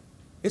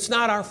 It's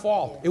not our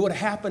fault. It would have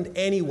happened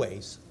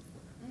anyways.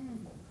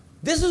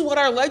 This is what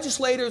our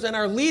legislators and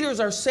our leaders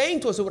are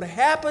saying to us. It would have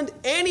happened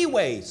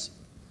anyways,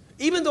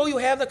 even though you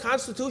have the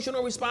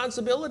constitutional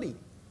responsibility.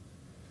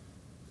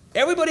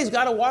 Everybody's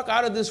got to walk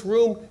out of this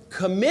room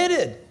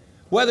committed,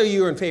 whether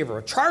you're in favor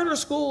of charter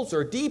schools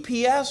or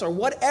DPS or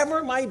whatever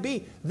it might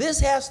be.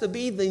 This has to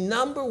be the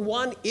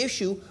 #1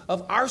 issue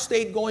of our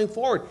state going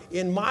forward.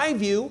 In my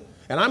view,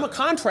 and I'm a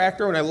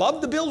contractor and I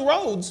love to build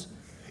roads,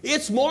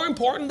 it's more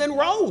important than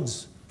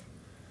roads.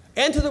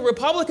 And to the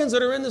Republicans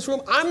that are in this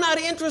room, I'm not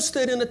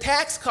interested in a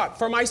tax cut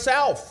for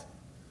myself.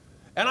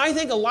 And I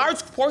think a large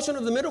portion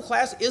of the middle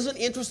class isn't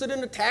interested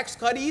in a tax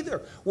cut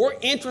either. We're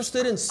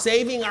interested in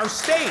saving our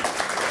state.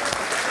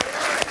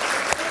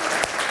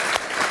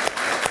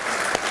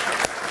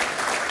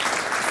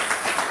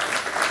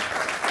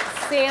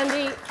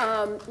 Sandy,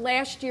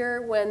 last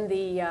year when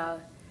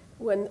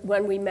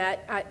we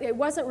met, it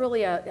wasn't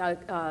really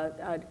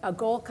a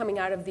goal coming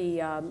out of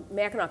the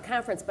Mackinac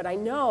Conference, but I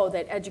know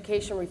that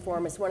education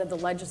reform is one of the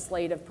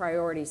legislative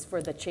priorities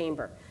for the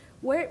chamber.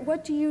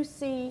 What do you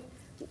see?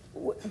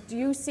 Do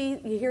you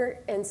hear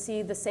and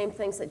see the same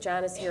things that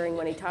John is hearing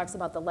when he talks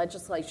about the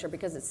legislature?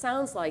 Because it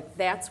sounds like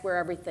that's where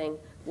everything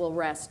will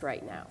rest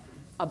right now,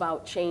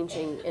 about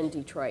changing in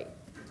Detroit.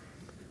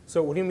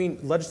 So what do you mean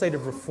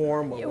legislative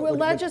reform?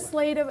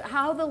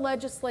 How the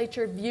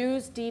legislature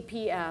views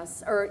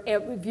DPS, or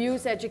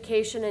views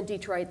education in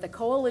Detroit, the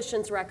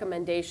coalition's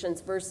recommendations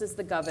versus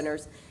the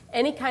governor's,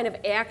 any kind of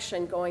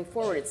action going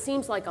forward. It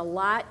seems like a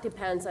lot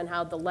depends on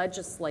how the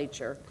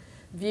legislature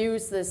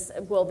views this.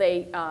 Will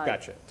they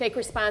take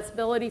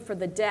responsibility for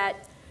the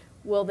debt?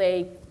 Will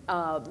they,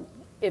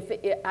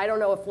 I don't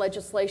know if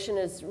legislation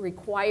is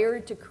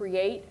required to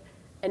create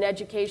an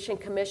education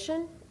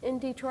commission in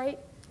Detroit?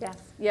 Yes.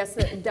 Yes,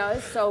 it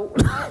does. So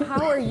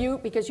how are you,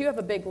 because you have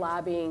a big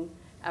lobbying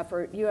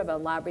effort, you have a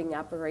lobbying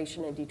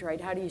operation in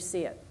Detroit, how do you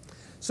see it?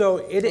 So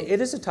it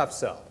is a tough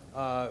sell.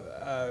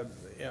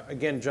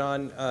 Again,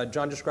 John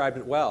described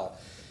it well.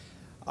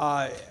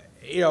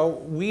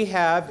 We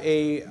have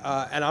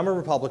and I'm a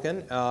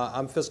Republican,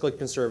 I'm fiscally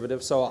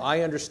conservative, so I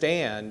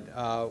understand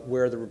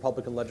where the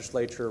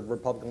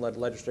Republican-led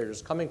legislature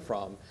is coming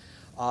from.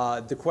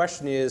 The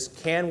question is,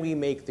 can we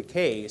make the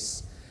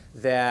case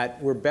that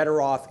we're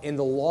better off in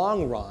the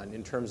long run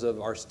in terms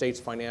of our state's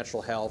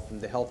financial health and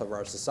the health of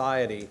our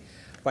society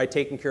by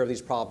taking care of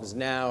these problems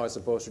now as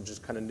opposed to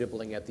just kind of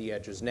nibbling at the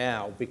edges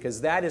now? Because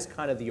that is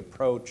kind of the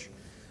approach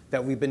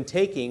that we've been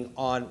taking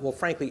on, well,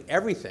 frankly,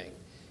 everything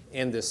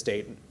in this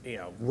state,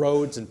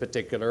 roads in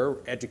particular,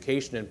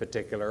 education in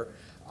particular.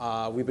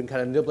 We've been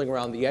kind of nibbling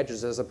around the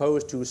edges as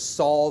opposed to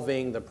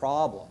solving the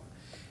problem.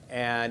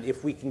 And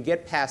if we can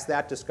get past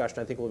that discussion,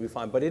 I think we'll be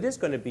fine. But it is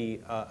going to be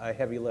a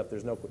heavy lift.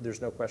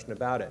 There's no question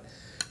about it.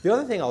 The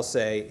other thing I'll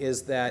say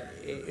is that,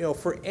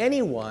 for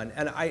anyone,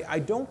 and I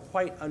don't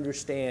quite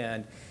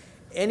understand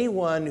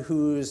anyone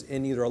who's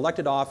in either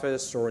elected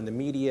office or in the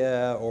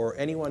media or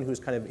anyone who's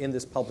kind of in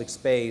this public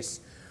space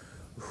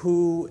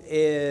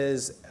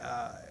who's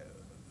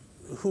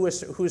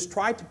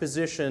tried to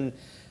position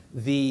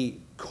the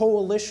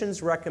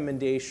coalition's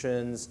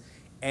recommendations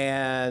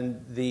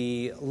and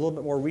the a little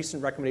bit more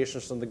recent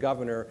recommendations from the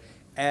governor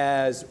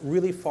as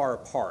really far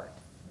apart.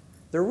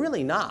 They're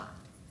really not.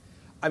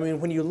 I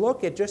mean, when you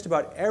look at just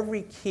about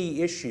every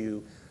key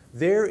issue,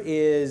 there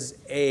is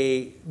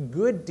a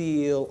good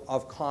deal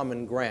of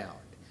common ground.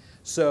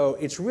 So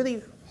it's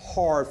really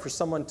hard for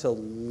someone to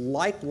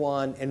like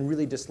one and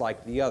really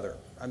dislike the other.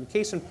 I mean,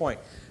 case in point,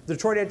 the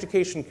Detroit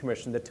Education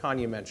Commission that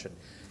Tonya mentioned.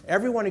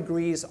 Everyone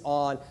agrees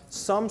on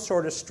some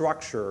sort of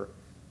structure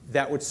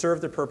that would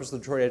serve the purpose of the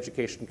Detroit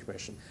Education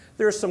Commission.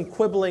 There's some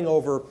quibbling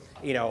over,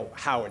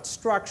 how it's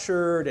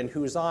structured and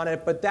who's on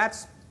it, but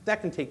that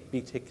can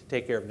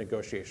take care of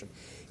negotiation.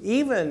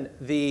 Even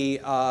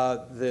the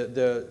kind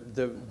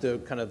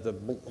of the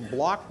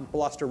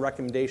blockbuster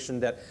recommendation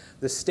that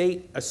the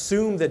state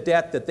assume the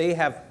debt that they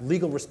have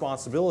legal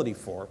responsibility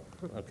for.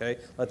 Okay,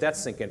 let that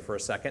sink in for a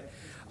second.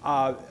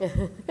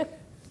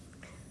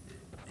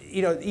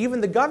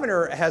 Even the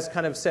governor has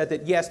kind of said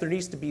that yes, there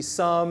needs to be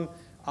some.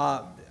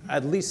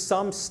 At least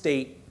some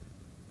state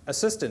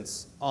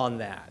assistance on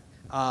that.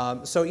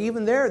 So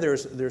even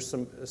there's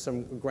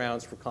some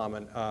grounds for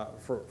common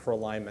for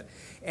alignment,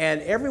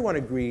 and everyone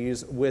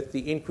agrees with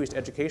the increased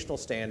educational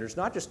standards,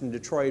 not just in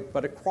Detroit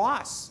but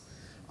across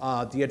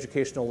the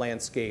educational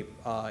landscape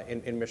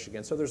in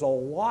Michigan. So there's a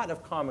lot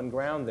of common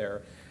ground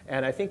there,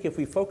 and I think if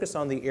we focus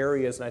on the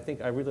areas, and I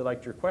think I really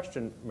liked your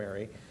question,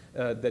 Mary,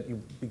 that you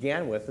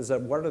began with, is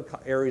that what are the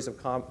areas of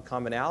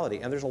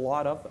commonality? And there's a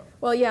lot of them.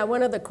 Well, yeah,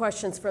 one of the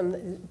questions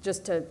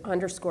just to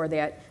underscore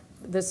that,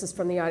 this is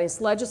from the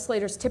audience,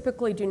 legislators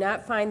typically do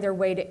not find their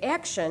way to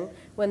action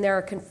when there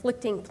are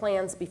conflicting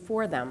plans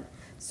before them.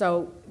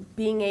 So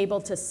being able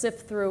to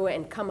sift through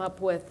and come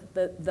up with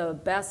the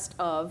best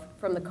of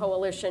from the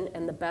coalition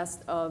and the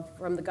best of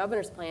from the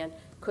governor's plan,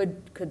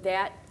 could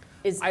that,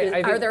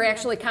 are there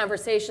actually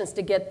conversations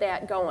to get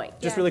that going?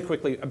 Just really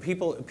quickly,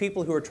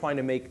 people who are trying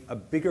to make a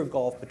bigger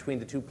gulf between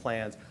the two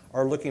plans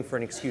are looking for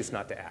an excuse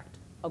not to act.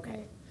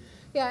 Okay.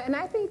 Yeah, and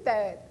I think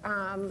that,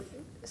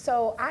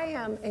 so I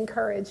am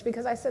encouraged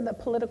because I said the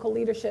political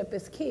leadership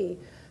is key.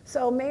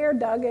 So Mayor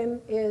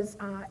Duggan is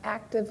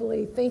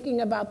actively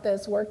thinking about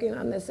this, working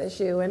on this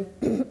issue, and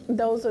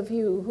those of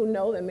you who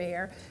know the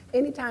mayor,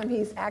 anytime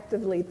he's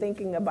actively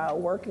thinking about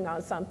working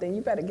on something,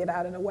 you better get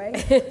out of the way.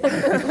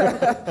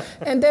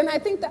 And then I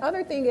think the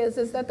other thing is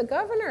that the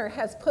governor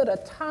has put a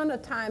ton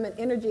of time and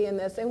energy in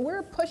this, and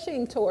we're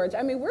pushing towards,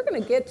 I mean, we're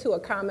going to get to a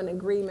common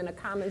agreement, a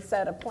common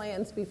set of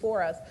plans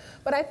before us,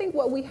 but I think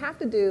what we have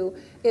to do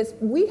is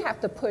we have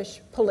to push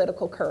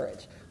political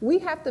courage. We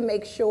have to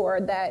make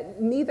sure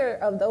that neither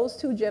of those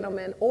two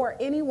gentlemen or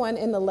anyone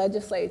in the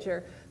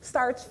legislature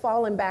starts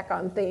falling back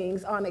on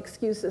things, on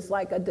excuses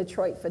like a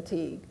Detroit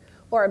fatigue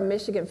or a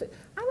Michigan fatigue.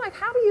 I'm like,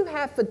 how do you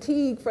have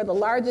fatigue for the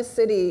largest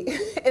city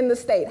in the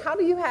state? How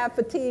do you have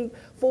fatigue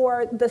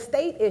for the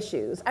state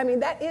issues? I mean,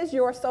 that is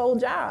your sole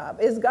job,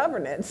 is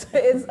governance,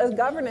 is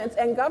governance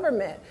and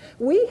government.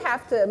 We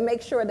have to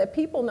make sure that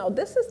people know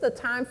this is the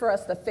time for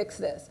us to fix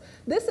this.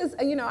 This is,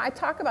 you know, I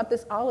talk about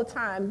this all the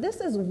time.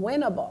 This is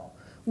winnable.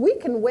 We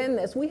can win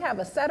this. We have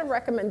a set of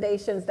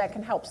recommendations that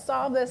can help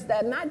solve this,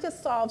 that not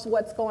just solves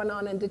what's going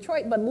on in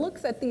Detroit, but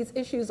looks at these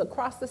issues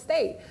across the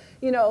state.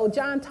 You know,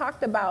 John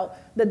talked about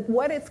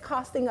what it's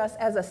costing us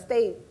as a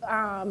state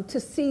to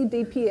see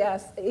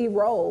DPS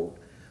erode.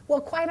 Well,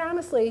 quite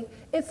honestly,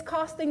 it's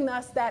costing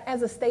us that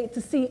as a state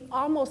to see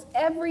almost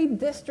every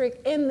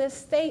district in this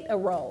state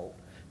erode.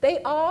 They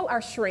all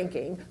are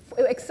shrinking,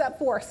 except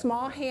for a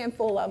small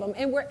handful of them,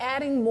 and we're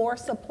adding more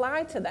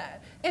supply to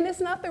that. And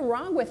there's nothing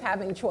wrong with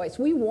having choice.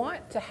 We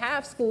want to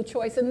have school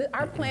choice, and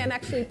our plan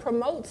actually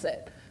promotes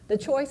it. The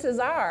choice is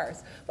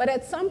ours. But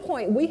at some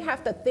point, we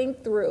have to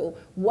think through,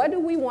 what do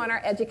we want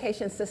our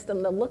education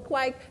system to look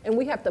like? And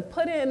we have to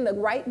put in the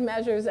right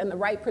measures and the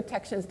right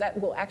protections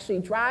that will actually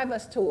drive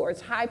us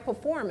towards high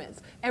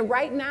performance. And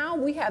right now,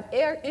 we have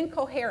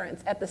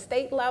incoherence at the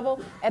state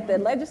level, at the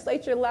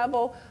legislature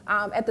level,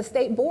 at the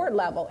state board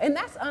level. And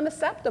that's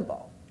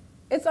unacceptable.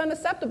 It's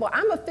unacceptable.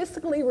 I'm a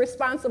fiscally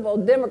responsible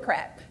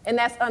Democrat, and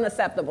that's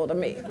unacceptable to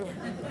me.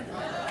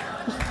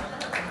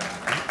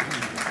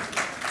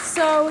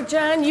 So,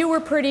 John, you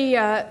were pretty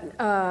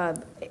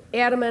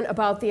adamant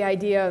about the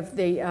idea of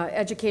the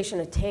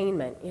education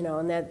attainment, you know,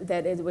 and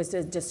that it was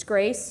a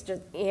disgrace.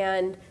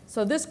 And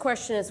so this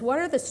question is, what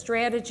are the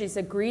strategies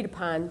agreed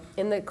upon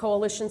in the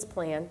coalition's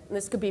plan, and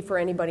this could be for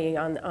anybody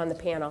on the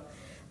panel,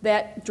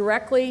 that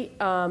directly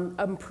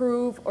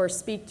improve or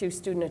speak to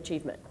student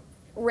achievement?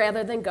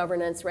 Rather than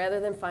governance, rather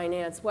than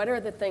finance, what are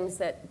the things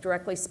that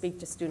directly speak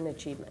to student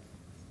achievement?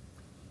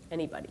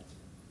 Anybody?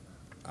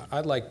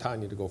 I'd like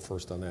Tonya to go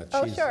first on that.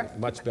 Oh, She's sure.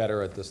 much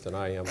better at this than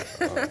I am.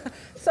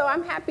 So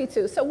I'm happy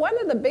to. So one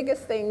of the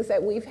biggest things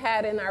that we've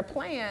had in our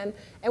plan,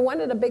 and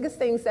one of the biggest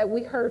things that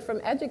we heard from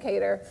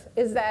educators,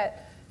 is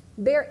that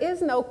there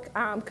is no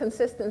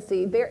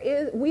consistency.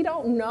 We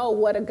don't know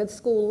what a good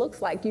school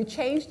looks like. You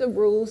change the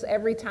rules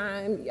every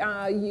time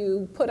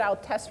you put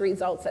out test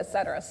results, et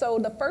cetera. So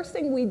the first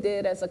thing we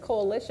did as a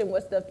coalition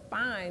was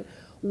define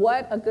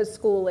what a good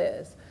school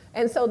is.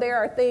 And so there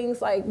are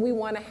things like we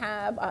want to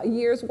have a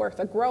year's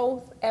worth of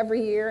growth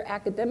every year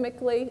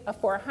academically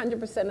for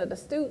 100% of the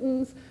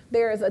students.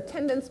 There's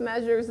attendance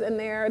measures in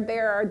there.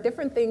 There are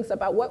different things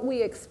about what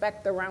we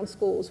expect around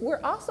schools.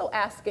 We're also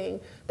asking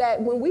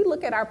that when we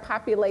look at our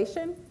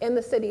population in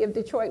the city of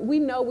Detroit, we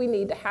know we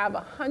need to have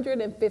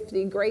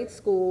 150 great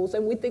schools,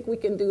 and we think we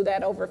can do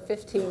that over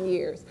 15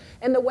 years.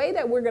 And the way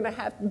that we're going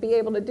to be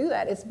able to do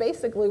that is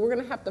basically we're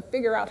going to have to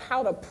figure out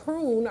how to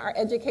prune our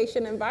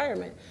education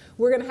environment.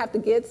 We're going to have to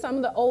get some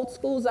of the old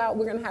schools out.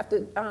 We're going to have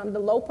to, the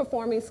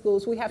low-performing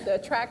schools, we have to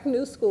attract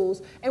new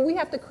schools, and we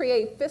have to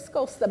create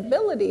fiscal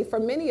stability for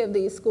many of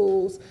these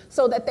schools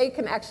so that they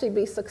can actually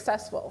be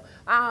successful.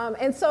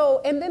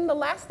 And then the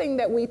last thing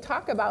that we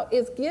talk about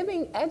is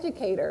giving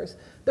educators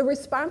the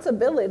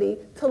responsibility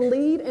to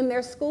lead in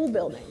their school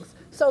buildings.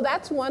 So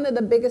that's one of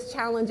the biggest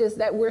challenges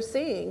that we're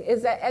seeing,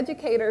 is that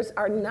educators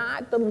are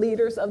not the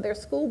leaders of their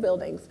school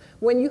buildings.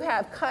 When you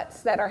have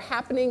cuts that are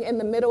happening in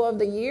the middle of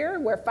the year,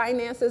 where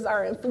finances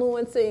are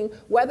influencing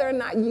whether or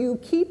not you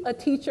keep a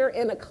teacher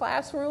in a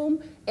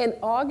classroom in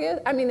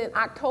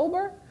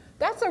October,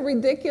 that's a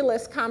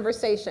ridiculous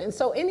conversation.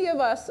 So any of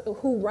us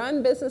who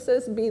run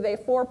businesses, be they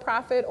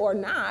for-profit or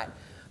not,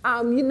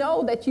 you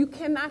know that you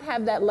cannot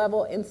have that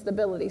level of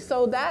instability.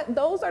 So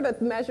those are the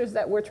measures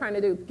that we're trying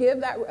to do. Give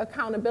that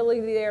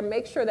accountability there,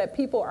 make sure that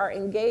people are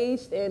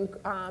engaged in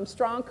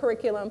strong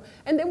curriculum,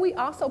 and then we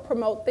also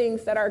promote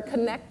things that are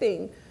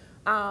connecting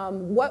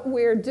what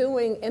we're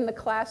doing in the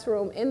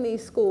classroom in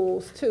these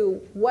schools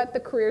to what the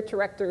career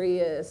trajectory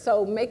is.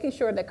 So making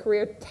sure that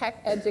career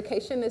tech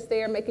education is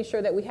there, making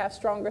sure that we have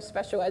stronger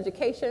special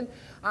education,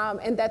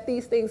 and that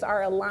these things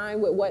are aligned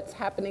with what's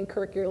happening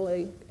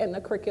curricularly in the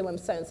curriculum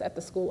sense at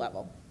the school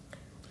level.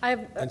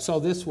 And so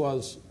this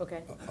was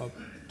okay. a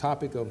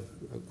topic of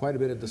quite a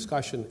bit of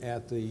discussion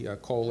at the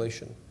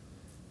coalition.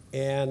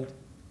 And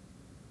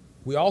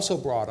we also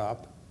brought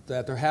up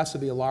that there has to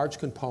be a large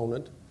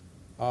component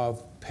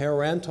of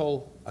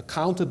parental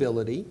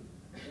accountability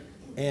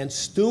and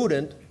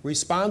student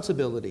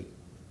responsibility.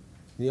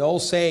 The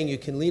old saying, you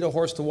can lead a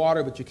horse to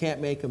water, but you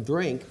can't make him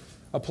drink,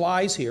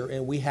 applies here,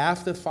 and we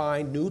have to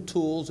find new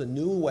tools and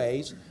new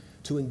ways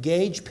to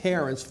engage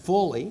parents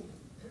fully.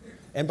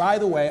 And by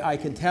the way, I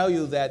can tell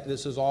you that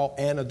this is all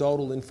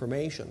anecdotal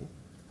information.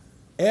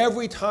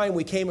 Every time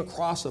we came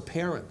across a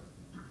parent,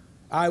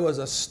 I was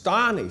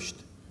astonished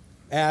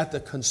at the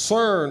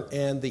concern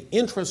and the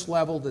interest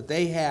level that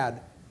they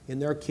had in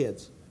their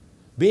kids.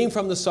 Being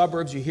from the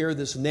suburbs, you hear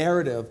this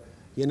narrative,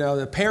 you know,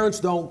 the parents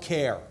don't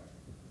care,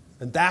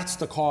 and that's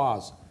the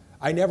cause.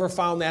 I never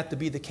found that to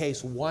be the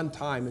case one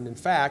time, and in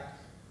fact,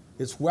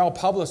 it's well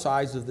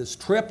publicized of this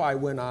trip I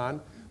went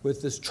on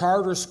with this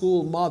charter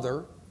school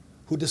mother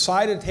who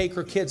decided to take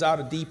her kids out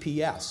of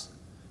DPS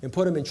and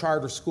put them in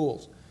charter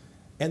schools.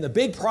 And the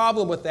big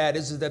problem with that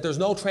is that there's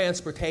no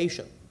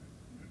transportation.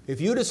 If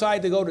you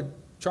decide to go to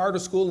charter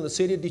school in the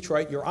city of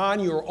Detroit, you're on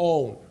your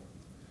own.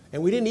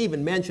 And we didn't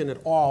even mention at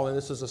all, and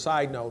this is a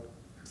side note,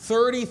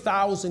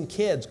 30,000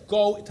 kids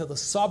go to the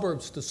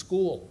suburbs to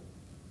school.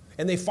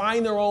 And they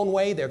find their own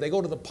way there. They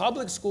go to the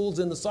public schools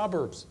in the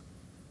suburbs.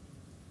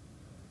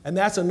 And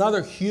that's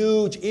another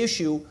huge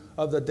issue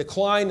of the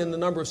decline in the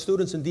number of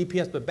students in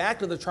DPS. But back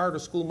to the charter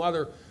school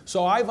mother.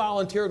 So I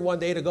volunteered one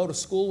day to go to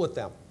school with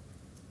them.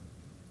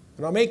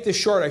 And I'll make this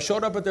short. I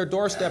showed up at their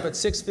doorstep at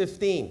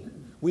 6:15.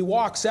 We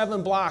walked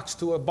 7 blocks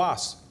to a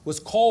bus. It was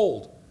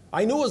cold.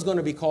 I knew it was going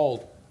to be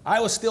cold. I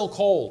was still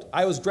cold.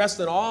 I was dressed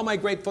in all my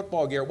great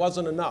football gear. It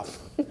wasn't enough.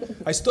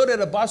 I stood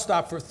at a bus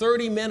stop for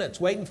 30 minutes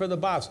waiting for the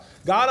bus.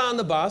 Got on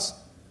the bus.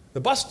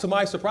 The bus, to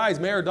my surprise,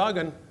 Mayor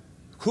Duggan,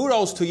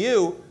 kudos to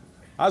you.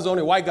 I was the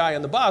only white guy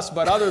on the bus,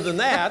 but other than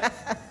that,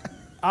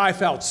 I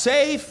felt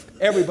safe.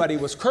 Everybody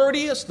was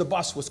courteous. The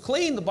bus was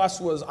clean. The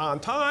bus was on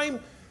time.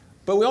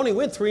 But we only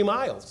went 3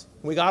 miles.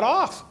 We got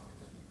off.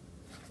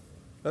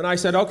 And I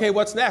said, okay,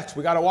 what's next?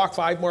 We got to walk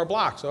 5 more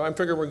blocks. So I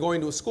figured we're going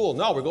to a school.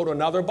 No, we go to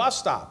another bus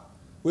stop.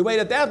 We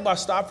wait at that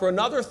bus stop for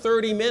another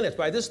 30 minutes.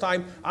 By this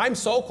time, I'm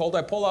so cold,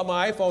 I pull out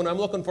my iPhone, I'm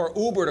looking for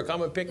Uber to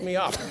come and pick me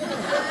up.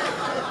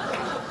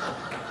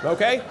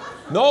 Okay?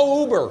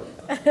 No Uber.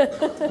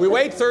 We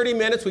wait 30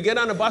 minutes, we get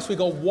on the bus, we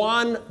go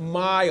 1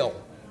 mile.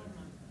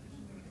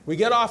 We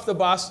get off the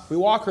bus, we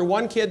walk her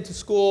 1 kid to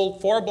school,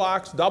 4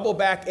 blocks, double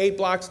back 8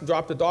 blocks, and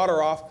drop the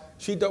daughter off.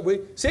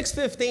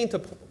 6:15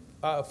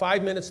 to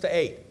 5 minutes to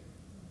 8.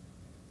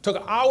 Took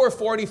 1 hour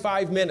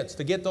 45 minutes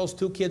to get those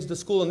 2 kids to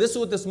school, and this is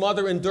what this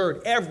mother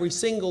endured every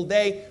single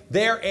day,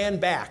 there and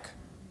back.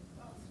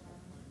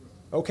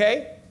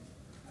 Okay?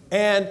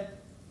 And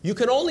you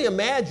can only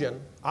imagine,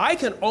 I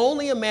can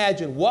only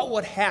imagine what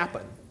would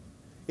happen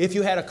if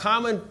you had a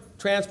common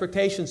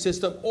transportation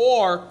system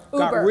or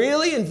got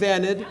really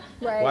invented,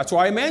 well, that's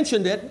why I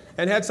mentioned it,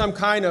 and had some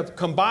kind of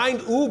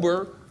combined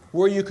Uber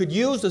where you could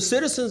use the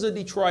citizens of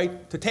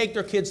Detroit to take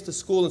their kids to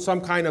school in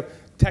some kind of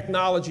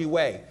technology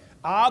way.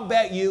 I'll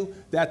bet you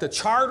that the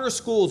charter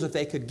schools, if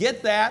they could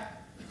get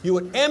that, you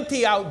would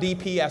empty out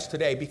DPS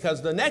today,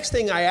 because the next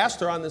thing I asked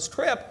her on this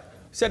trip, I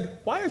said,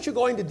 why aren't you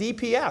going to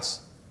DPS?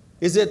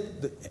 Is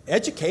it the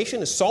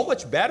education is so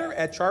much better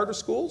at charter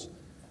schools?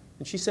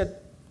 And she said,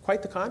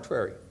 quite the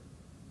contrary.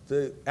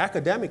 The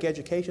academic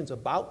education's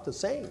about the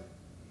same.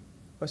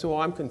 I said, well,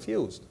 I'm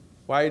confused.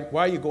 Why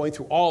are you going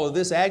through all of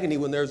this agony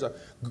when there's a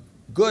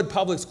good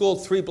public school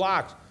 3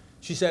 blocks?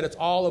 She said, it's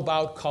all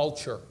about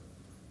culture.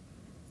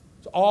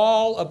 It's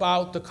all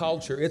about the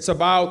culture. It's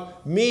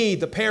about me,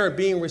 the parent,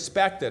 being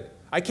respected.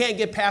 I can't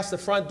get past the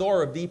front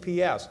door of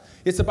DPS.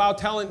 It's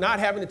about not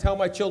having to tell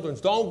my children,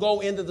 don't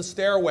go into the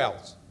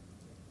stairwells.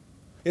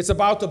 It's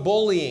about the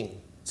bullying.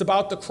 It's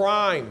about the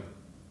crime.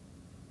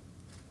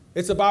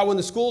 It's about when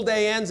the school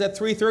day ends at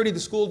 3:30, the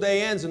school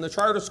day ends. In the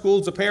charter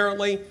schools,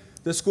 apparently,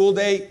 the school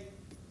day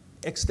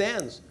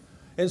extends.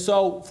 And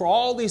so for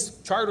all these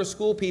charter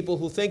school people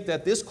who think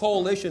that this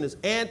coalition is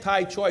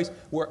anti-choice,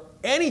 we're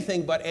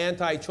anything but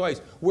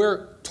anti-choice.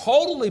 We're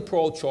totally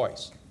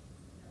pro-choice.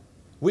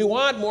 We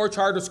want more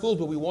charter schools,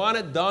 but we want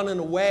it done in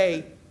a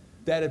way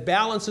that it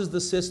balances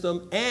the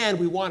system, and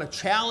we want to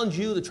challenge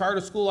you, the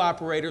charter school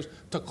operators,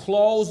 to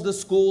close the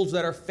schools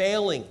that are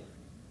failing.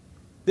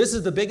 This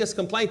is the biggest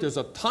complaint. There's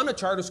a ton of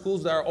charter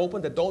schools that are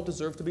open that don't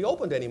deserve to be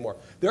opened anymore.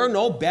 They're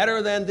no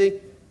better than the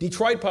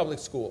Detroit public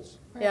schools.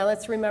 Yeah,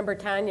 let's remember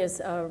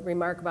Tonya's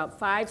remark about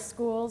 5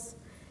 schools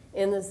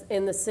in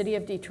the city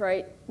of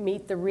Detroit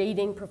meet the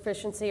reading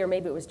proficiency, or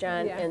maybe it was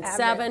John, and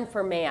 7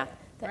 for math.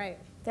 Right.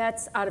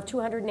 That's out of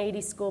 280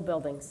 school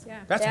buildings.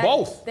 Yeah. That's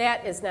both.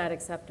 That is not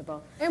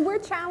acceptable. And we're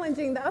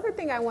challenging, the other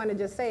thing I want to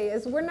just say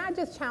is we're not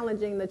just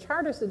challenging the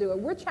charters to do it,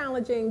 we're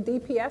challenging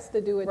DPS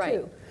to do it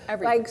too.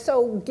 Like,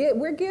 so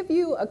we'll give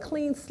you a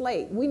clean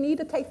slate. We need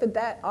to take the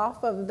debt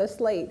off of the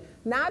slate,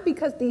 not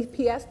because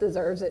DPS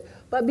deserves it,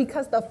 but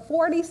because the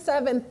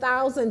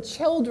 47,000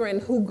 children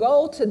who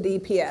go to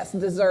DPS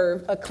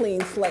deserve a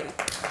clean slate.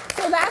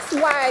 So that's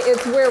why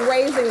we're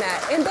raising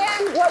that. And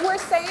then what we're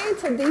saying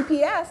to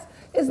DPS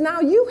is now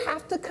you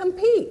have to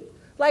compete.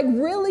 Like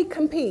really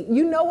compete.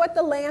 You know what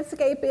the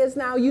landscape is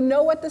now. You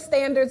know what the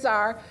standards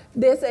are.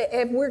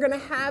 If we're going to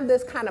have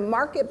this kind of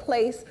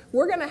marketplace,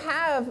 we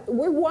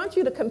want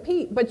you to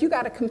compete, but you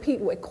got to compete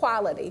with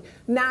quality,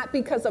 not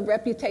because of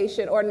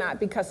reputation or not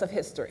because of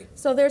history.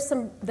 So there's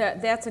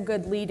that's a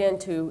good lead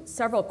into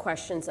several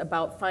questions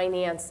about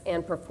finance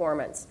and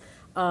performance.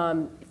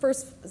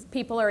 First,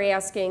 people are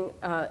asking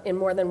in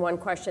more than one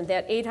question,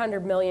 that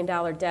 $800 million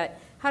debt,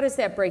 how does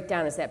that break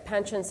down? Is that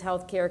pensions,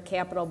 healthcare,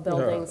 capital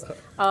buildings?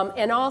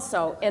 And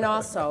also,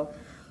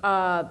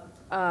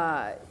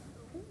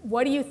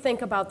 what do you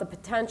think about the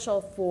potential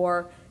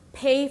for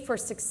pay for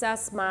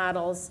success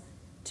models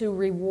to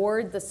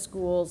reward the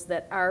schools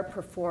that are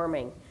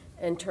performing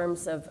in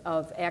terms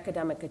of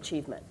academic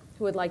achievement?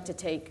 Who would like to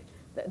take,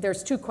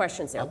 there's two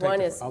questions there.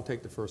 I'll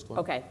take the first one.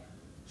 Okay.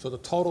 So the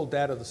total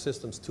debt of the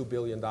system is $2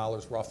 billion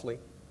roughly.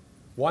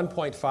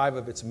 1.5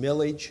 of its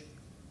millage,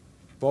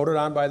 voted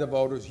on by the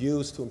voters,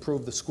 used to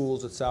improve the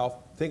schools itself.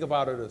 Think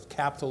about it as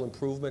capital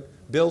improvement,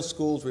 build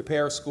schools,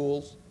 repair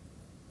schools.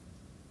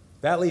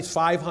 That leaves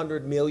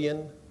 $500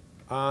 million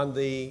on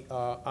the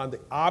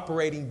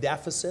operating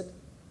deficit.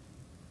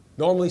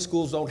 Normally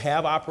schools don't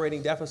have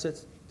operating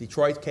deficits.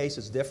 Detroit's case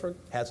is different,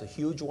 has a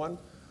huge one.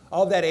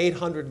 Of that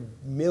 $800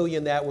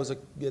 million that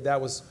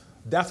was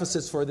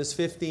deficits for this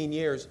 15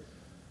 years,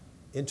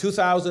 in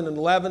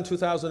 2011,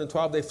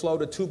 2012, they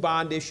floated 2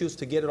 bond issues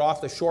to get it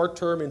off the short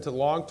term into the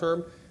long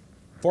term,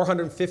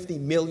 $450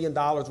 million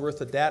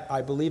worth of debt.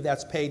 I believe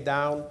that's paid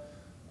down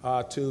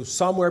to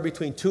somewhere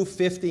between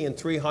 $250 and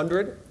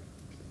 $300.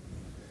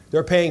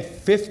 They're paying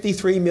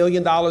 $53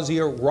 million a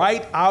year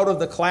right out of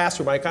the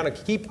classroom. I kind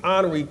of keep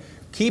on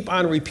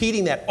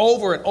repeating that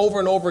over and over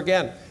and over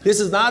again. This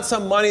is not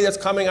some money that's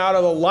coming out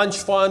of the lunch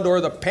fund or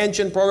the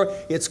pension program.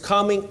 It's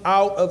coming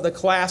out of the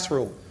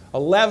classroom.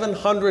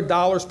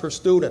 $1,100 per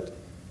student.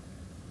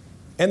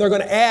 And they're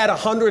going to add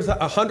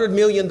 $100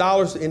 million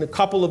in a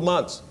couple of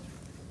months.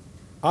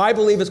 I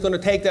believe it's going to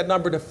take that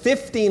number to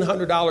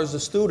 $1,500 a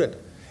student.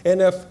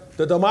 And if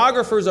the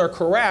demographers are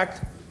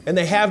correct, and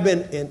they have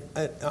been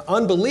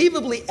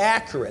unbelievably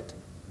accurate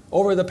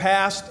over the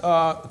past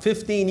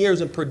 15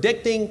 years in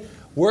predicting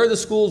where the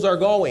schools are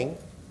going,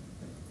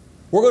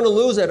 we're going to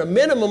lose at a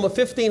minimum of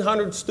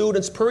 1,500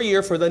 students per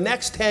year for the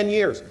next 10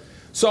 years.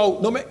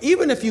 So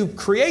even if you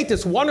create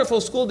this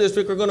wonderful school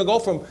district, we're going to go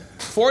from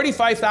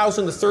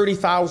 45,000 to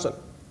 30,000.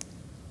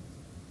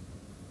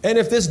 And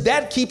if this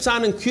debt keeps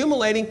on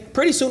accumulating,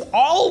 pretty soon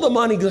all the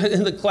money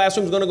in the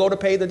classroom is going to go to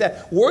pay the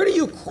debt. Where do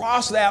you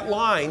cross that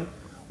line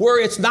where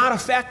it's not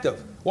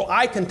effective? Well,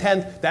 I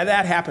contend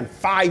that happened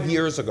 5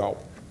 years ago.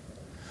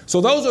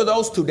 So those are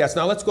those two debts.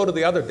 Now let's go to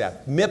the other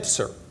debt,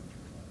 MPC.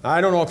 I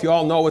don't know if you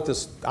all know what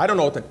I don't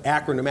know what the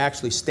acronym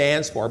actually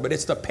stands for, but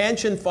it's the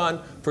pension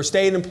fund for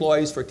state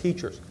employees for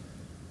teachers.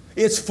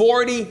 It's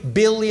 $40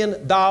 billion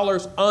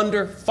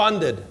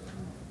underfunded.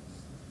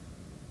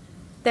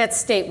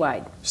 That's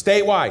statewide.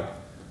 Statewide.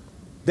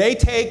 They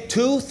take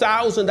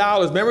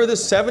 $2,000. Remember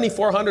this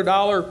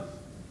 $7,400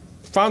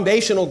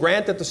 foundational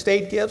grant that the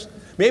state gives?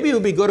 Maybe it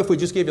would be good if we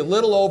just gave you a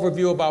little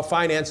overview about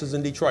finances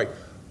in Detroit.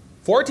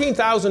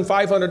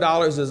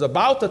 $14,500 is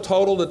about the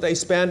total that they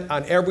spend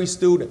on every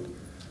student.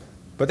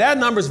 But that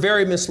number is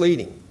very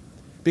misleading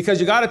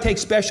because you got to take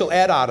special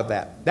ed out of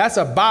that. That's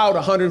about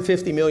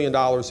 $150 million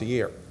a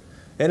year.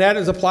 And that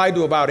is applied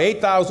to about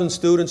 8,000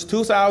 students,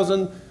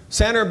 2,000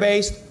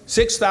 center-based,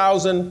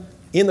 6,000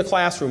 in the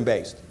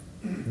classroom-based.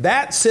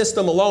 That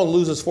system alone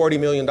loses $40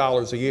 million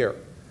a year.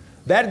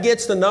 That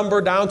gets the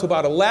number down to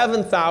about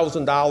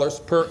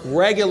 $11,000 per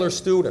regular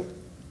student.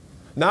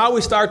 Now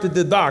we start to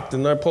deduct,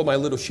 and I pull my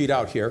little sheet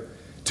out here,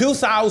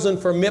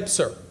 $2,000 for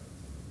MPC,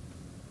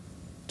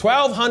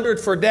 $1,200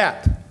 for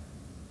debt.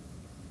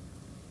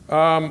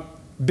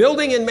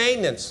 Building and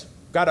maintenance,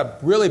 got a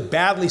really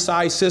badly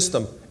sized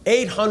system,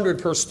 $800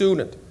 per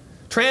student.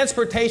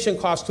 Transportation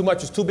costs too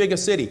much, it's too big a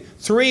city,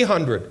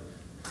 $300.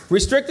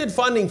 Restricted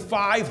funding,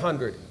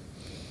 $500.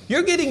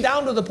 You're getting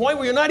down to the point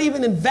where you're not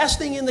even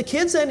investing in the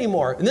kids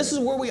anymore. And this is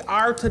where we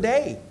are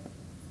today.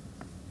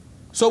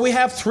 So we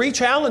have 3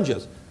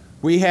 challenges.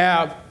 We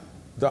have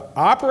the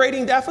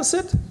operating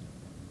deficit.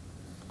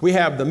 We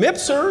have the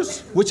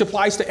MPCers, which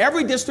applies to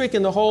every district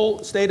in the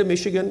whole state of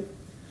Michigan.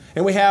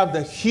 And we have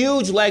the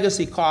huge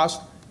legacy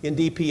cost in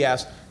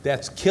DPS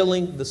that's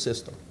killing the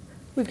system.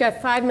 We've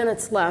got 5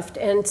 minutes left,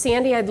 and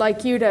Sandy, I'd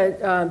like you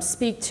to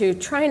speak to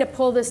trying to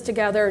pull this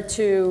together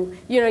to,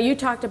 you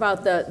talked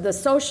about the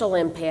social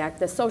impact,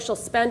 the social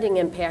spending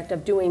impact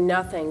of doing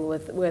nothing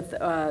with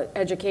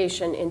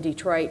education in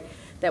Detroit,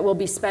 that we'll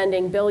be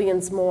spending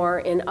billions more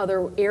in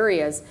other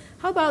areas.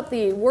 How about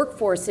the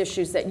workforce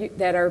issues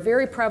that are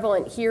very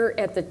prevalent here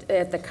at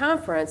the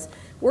conference?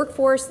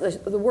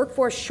 The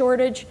workforce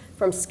shortage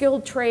from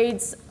skilled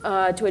trades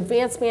to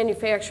advanced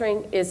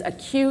manufacturing is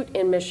acute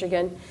in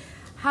Michigan.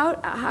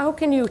 How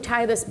can you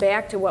tie this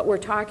back to what we're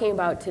talking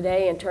about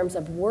today in terms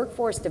of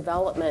workforce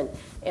development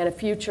and a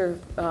future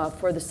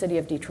for the city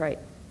of Detroit?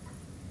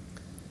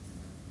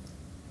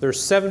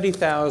 There's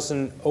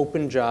 70,000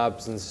 open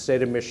jobs in the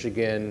state of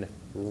Michigan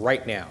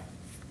right now.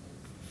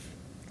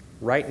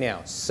 right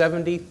now,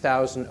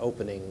 70,000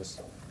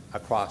 openings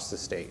across the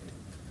state.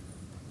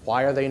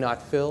 Why are they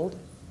not filled?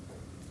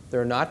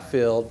 They're not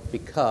filled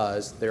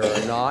because there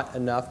are not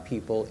enough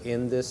people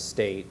in this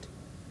state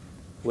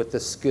with the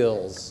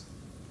skills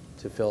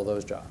to fill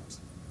those jobs.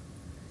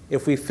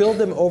 If we filled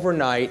them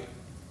overnight,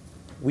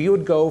 we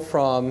would go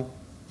from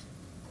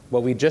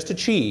what we just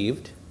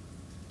achieved,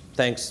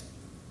 thanks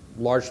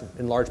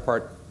in large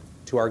part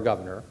to our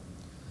governor,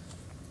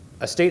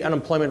 a state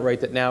unemployment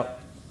rate that now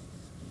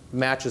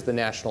matches the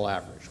national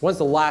average. When's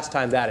the last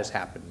time that has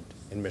happened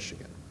in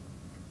Michigan?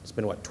 It's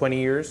been, what, 20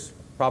 years,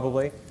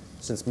 probably,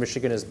 since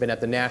Michigan has been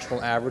at the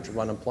national average of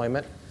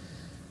unemployment.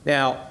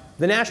 Now,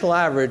 the national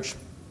average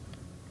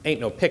ain't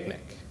no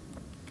picnic.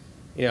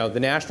 You know, the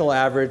national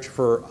average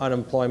for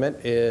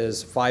unemployment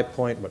is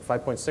 5.6,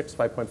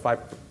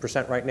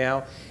 5.5% right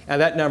now, and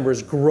that number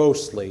is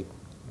grossly,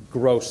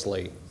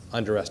 grossly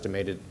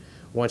underestimated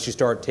once you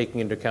start taking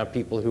into account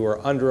people who are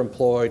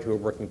underemployed, who are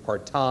working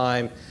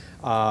part-time.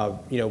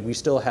 You know, we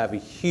still have a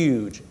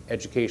huge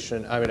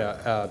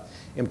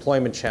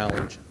employment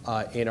challenge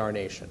in our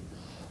nation.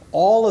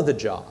 All of the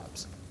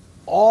jobs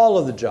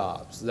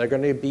that are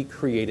going to be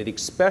created,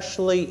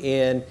 especially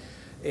in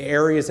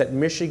areas that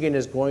Michigan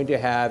is going to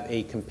have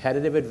a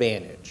competitive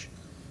advantage,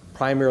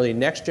 primarily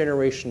next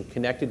generation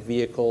connected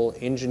vehicle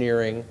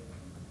engineering,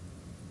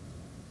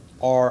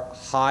 are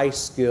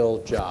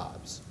high-skilled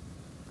jobs.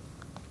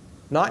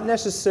 Not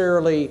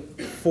necessarily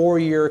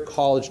four-year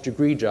college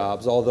degree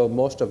jobs, although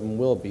most of them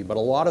will be, but a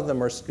lot of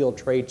them are skilled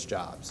trades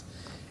jobs.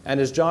 And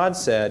as John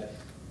said,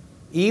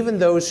 even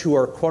those who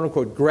are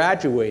quote-unquote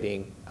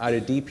graduating out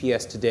of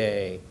DPS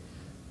today,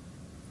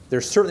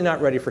 they're certainly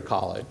not ready for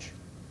college.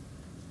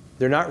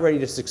 They're not ready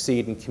to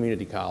succeed in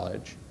community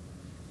college,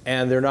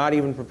 and they're not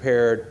even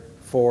prepared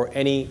for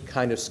any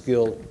kind of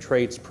skilled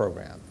trades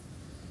program.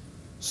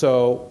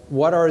 So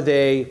what are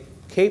they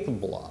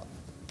capable of?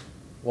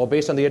 Well,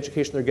 based on the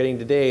education they're getting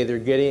today,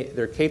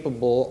 they're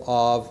capable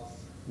of,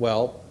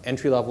 well,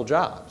 entry-level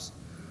jobs.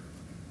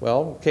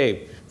 Well,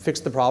 okay,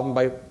 fix the problem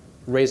by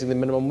raising the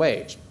minimum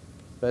wage.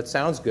 That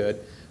sounds good,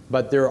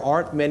 but there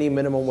aren't many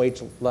minimum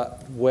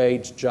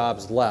wage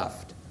jobs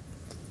left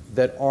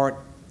that aren't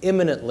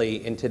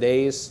imminently, in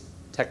today's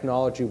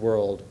technology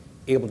world,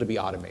 able to be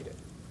automated.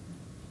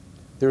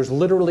 There's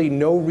literally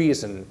no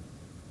reason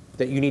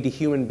that you need a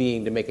human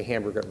being to make a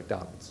hamburger at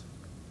McDonald's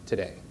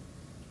today.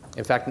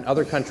 In fact, in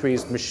other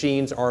countries,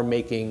 machines are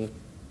making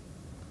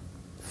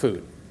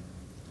food.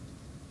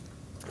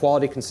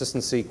 Quality,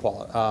 consistency,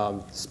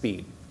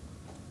 speed.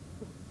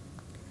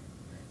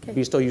 Okay.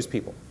 You still use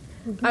people.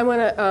 I want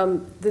to,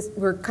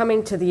 we're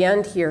coming to the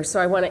end here, so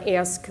I want to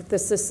ask,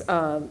 this is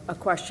a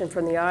question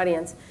from the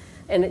audience,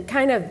 and it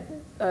kind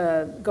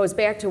of goes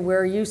back to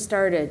where you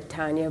started,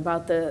 Tonya,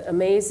 about the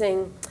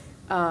amazing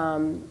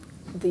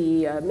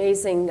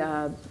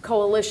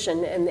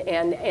coalition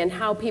and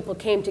how people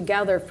came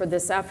together for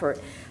this effort.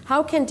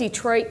 How can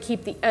Detroit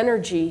keep the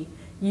energy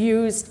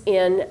used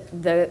in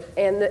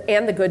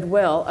and the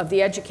goodwill of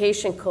the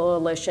Education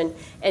Coalition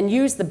and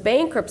use the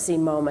bankruptcy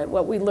moment,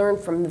 what we learned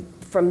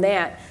from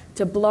that,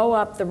 to blow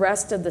up the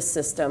rest of the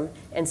system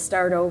and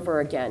start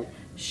over again?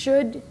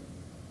 Should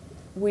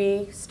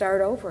we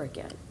start over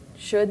again?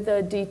 Should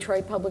the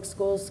Detroit Public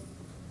Schools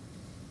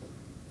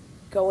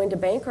go into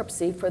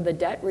bankruptcy for the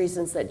debt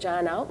reasons that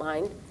John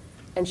outlined,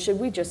 and should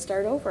we just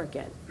start over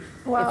again?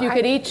 Well, if you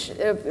could each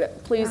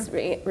please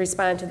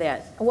respond to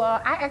that.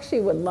 Well, I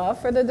actually would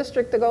love for the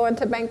district to go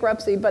into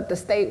bankruptcy, but the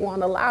state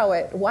won't allow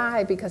it.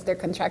 Why? Because they're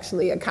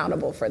contractually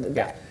accountable for the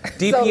debt.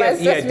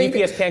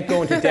 DPS can't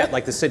go into debt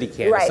like the city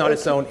can. Right. It's not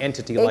its own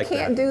entity like that. It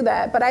can't do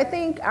that. But I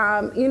think,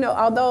 you know,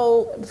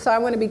 although, so I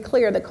want to be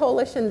clear, the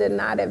coalition did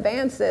not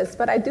advance this,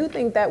 but I do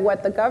think that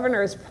what the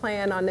governor's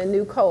plan on the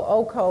new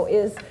co-OCO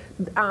is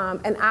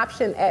an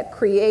option at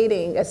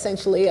creating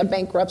essentially a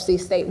bankruptcy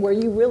state where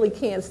you really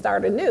can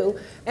start anew.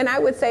 And I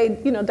would say,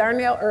 you know,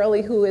 Darnell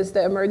Early, who is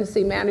the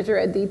emergency manager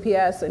at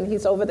DPS, and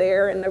he's over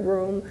there in the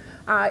room,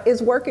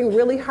 is working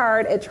really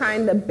hard at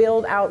trying to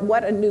build out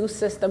what a new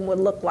system would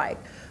look like.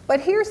 But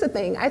here's the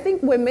thing, I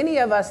think when many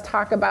of us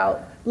talk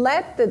about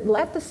let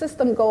the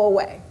system go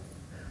away,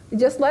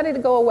 just let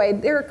it go away,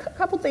 there are a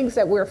couple things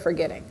that we're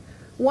forgetting.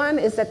 One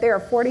is that there are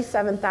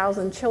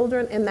 47,000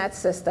 children in that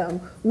system.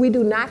 We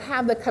do not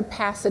have the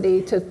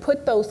capacity to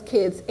put those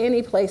kids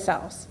anyplace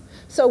else.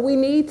 So we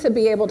need to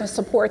be able to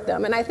support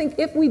them. And I think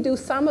if we do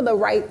some of the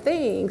right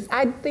things,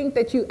 I think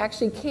that you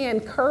actually can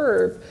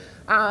curb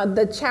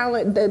the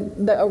challenge,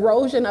 the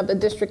erosion of the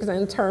districts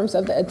in terms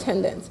of the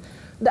attendance.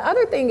 The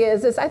other thing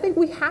is I think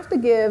we have to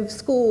give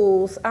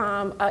schools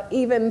an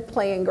even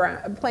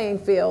playing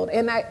field.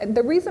 And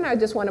the reason I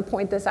just want to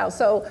point this out,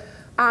 so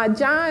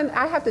John,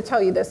 I have to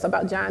tell you this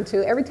about John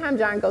too. Every time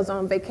John goes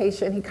on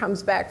vacation, he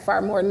comes back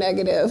far more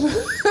negative.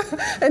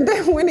 And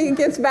then when he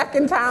gets back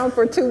in town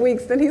for 2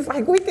 weeks, then he's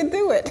like, we can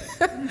do it.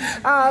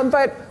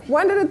 But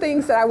one of the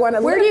things that I want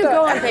to Where do you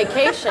go on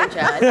vacation,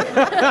 John?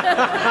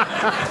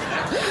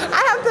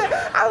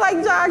 I I'm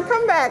like, John,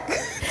 come back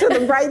to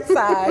the bright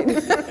side.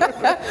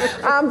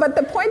 But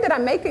the point that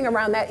I'm making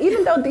around that,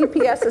 even though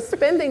DPS is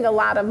spending a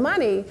lot of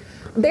money,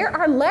 there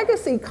are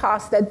legacy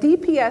costs that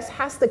DPS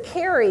has to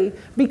carry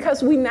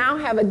because we now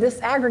have a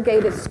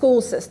disaggregated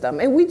school system.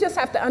 And we just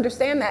have to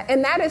understand that.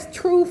 And that is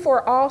true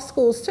for all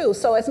schools too.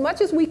 So as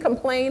much as we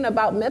complain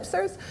about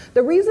MPSers,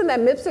 the reason that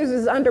MPSers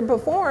is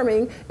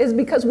underperforming is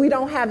because we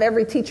don't have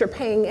every teacher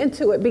paying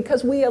into it,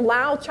 because we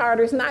allow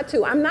charters not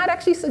to. I'm not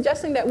actually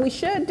suggesting that we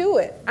should do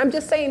it. I'm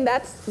just saying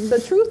that's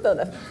the truth of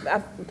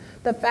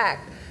the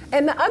fact.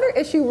 And the other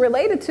issue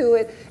related to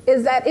it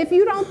is that if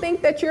you don't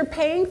think that you're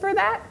paying for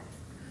that,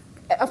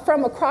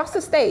 from across the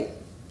state,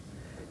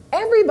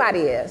 everybody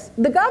is.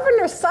 The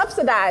governor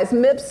subsidized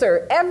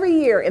MPSer every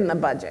year in the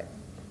budget.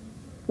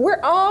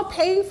 We're all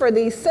paying for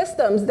these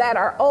systems that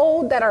are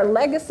old, that are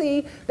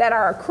legacy, that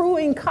are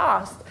accruing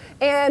costs.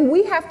 And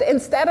we have to,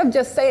 instead of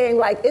just saying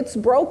like it's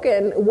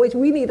broken, which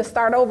we need to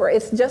start over,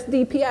 it's just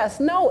DPS.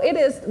 No, it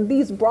is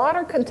these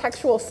broader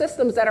contextual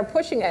systems that are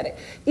pushing at it.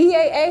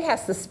 EAA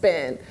has to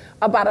spend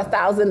about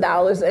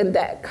 $1,000 in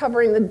debt,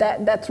 covering the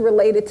debt that's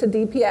related to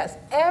DPS.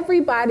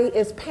 Everybody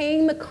is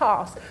paying the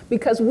cost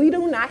because we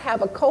do not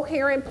have a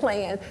coherent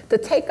plan to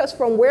take us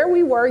from where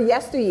we were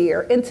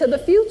yesteryear into the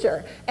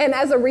future. And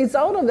as a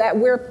result of that,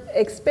 we're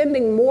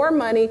expending more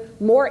money,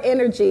 more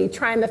energy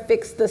trying to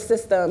fix the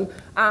system.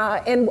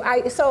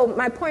 So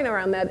my point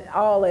around that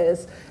all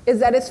is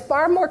that it's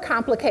far more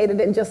complicated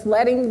than just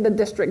letting the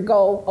district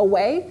go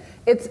away.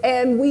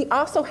 And we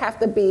also have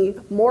to be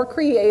more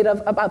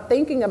creative about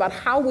thinking about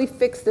how we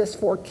fix this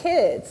for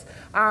kids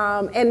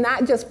and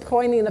not just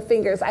pointing the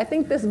fingers. I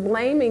think this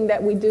blaming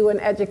that we do in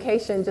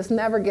education just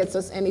never gets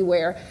us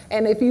anywhere.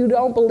 And if you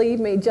don't believe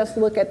me, just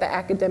look at the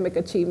academic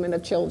achievement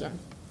of children.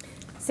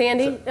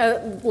 Sandy,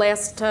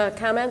 last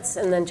comments,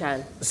 and then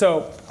John.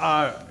 So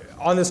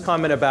on this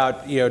comment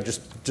about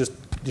just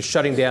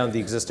shutting down the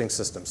existing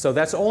system. So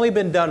that's only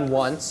been done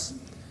once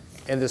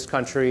in this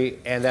country,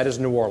 and that is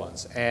New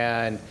Orleans.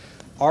 And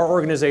our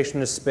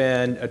organization has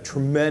spent a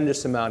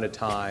tremendous amount of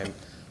time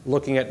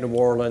looking at New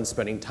Orleans,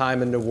 spending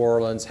time in New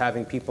Orleans,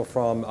 having people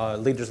from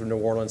leaders of New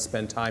Orleans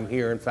spend time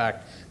here. In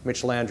fact,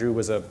 Mitch Landrieu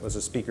was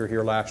a speaker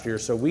here last year,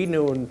 so we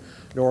knew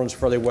New Orleans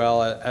fairly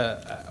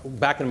well.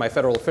 Back in my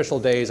federal official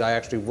days, I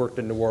actually worked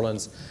in New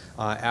Orleans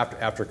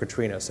after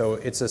Katrina, so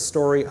it's a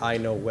story I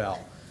know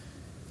well.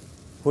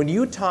 When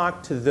you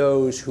talk to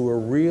those who are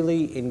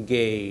really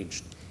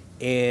engaged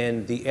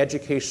in the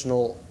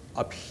educational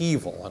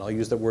upheaval, and I'll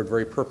use that word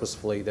very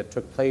purposefully, that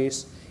took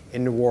place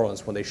in New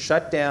Orleans when they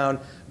shut down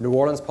New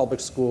Orleans public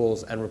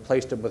schools and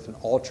replaced it with an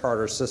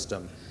all-charter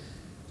system,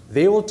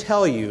 they will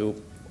tell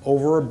you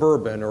over a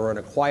bourbon or in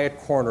a quiet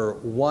corner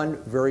one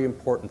very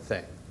important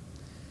thing.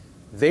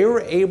 They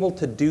were able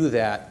to do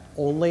that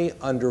only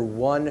under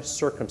one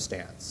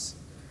circumstance.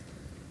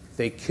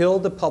 They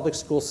killed the public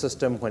school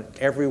system when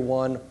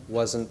everyone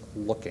wasn't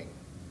looking.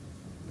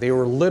 They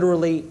were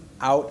literally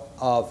out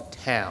of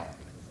town.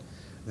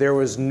 There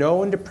was no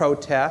one to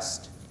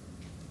protest.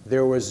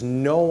 There was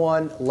no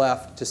one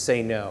left to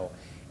say no.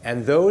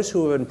 And those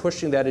who have been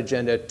pushing that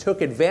agenda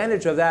took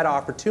advantage of that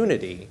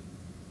opportunity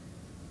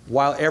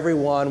while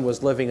everyone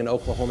was living in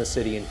Oklahoma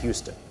City and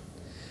Houston.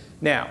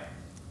 Now,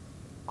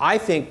 I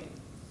think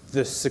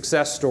the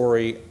success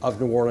story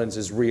of New Orleans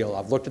is real.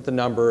 I've looked at the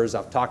numbers,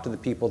 I've talked to the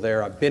people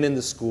there, I've been in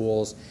the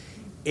schools.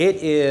 It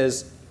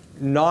is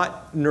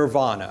not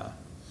nirvana,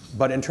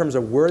 but in terms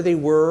of where they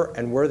were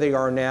and where they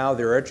are now,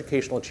 their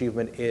educational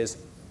achievement is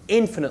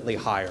infinitely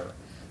higher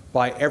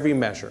by every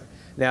measure.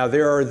 Now,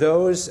 there are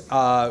those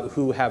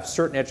who have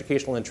certain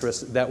educational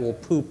interests that will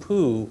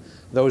poo-poo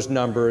those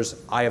numbers.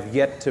 I have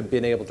yet to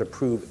been able to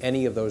prove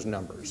any of those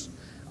numbers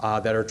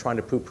that are trying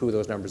to poo-poo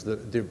those numbers.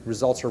 The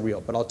results are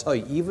real. But I'll tell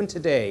you, even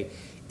today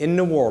in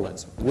New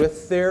Orleans,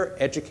 with their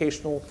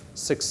educational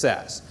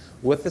success,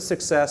 with the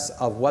success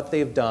of what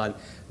they've done,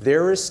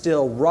 there is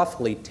still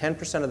roughly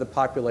 10% of the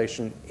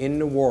population in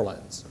New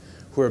Orleans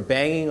who are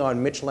banging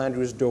on Mitch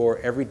Landrieu's door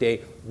every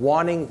day,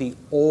 wanting the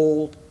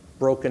old,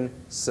 broken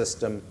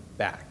system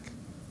back.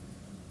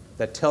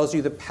 That tells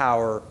you the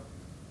power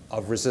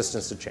of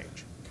resistance to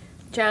change.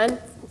 John,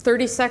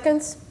 30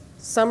 seconds,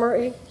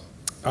 summary.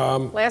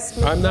 I'm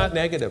not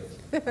negative.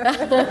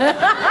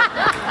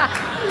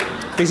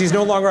 Because he's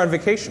no longer on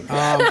vacation.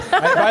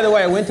 By the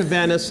way, I went to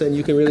Venice, and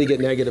you can really get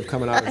negative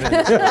coming out of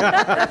Venice.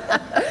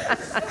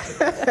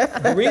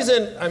 The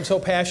reason I'm so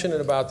passionate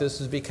about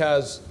this is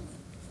because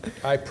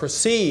I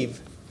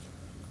perceive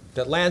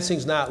that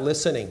Lansing's not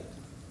listening,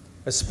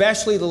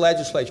 especially the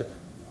legislature.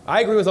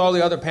 I agree with all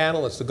the other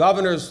panelists. The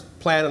governor's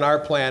plan and our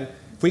plan,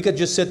 if we could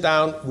just sit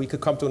down, we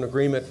could come to an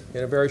agreement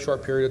in a very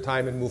short period of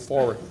time and move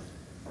forward.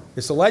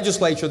 It's the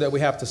legislature that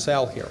we have to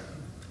sell here.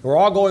 We're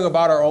all going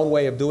about our own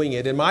way of doing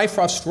it, and my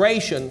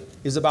frustration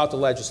is about the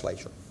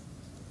legislature.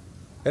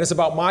 And it's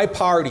about my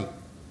party.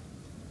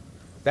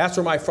 That's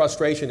where my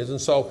frustration is.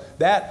 And so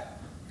that,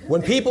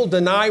 when people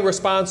deny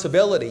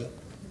responsibility,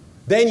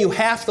 then you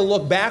have to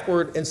look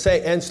backward and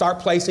say, and start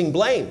placing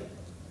blame.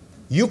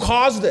 You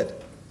caused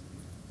it.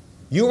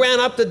 You ran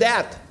up the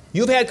debt.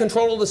 You've had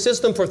control of the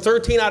system for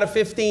 13 out of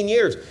 15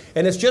 years,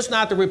 and it's just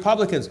not the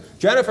Republicans.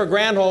 Jennifer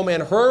Granholm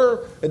and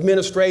her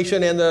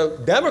administration and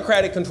the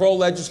Democratic-controlled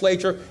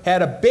legislature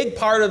had a big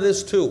part of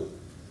this too.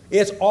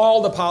 It's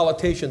all the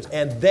politicians,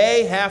 and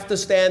they have to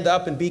stand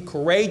up and be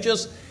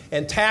courageous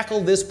and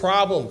tackle this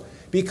problem,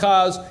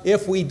 because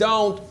if we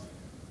don't,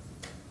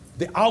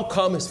 the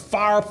outcome is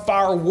far,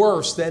 far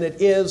worse than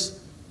it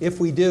is if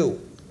we do.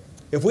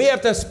 If we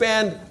have to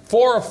spend $400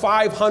 or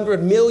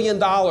 $500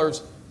 million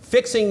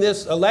fixing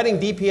this, letting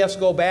DPS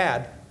go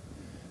bad,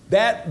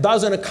 that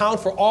doesn't account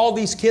for all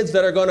these kids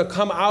that are going to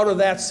come out of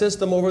that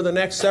system over the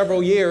next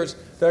several years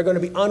that are going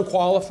to be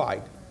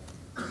unqualified.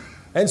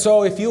 And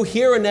so if you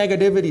hear a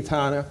negativity,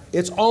 Tonya,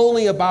 it's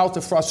only about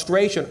the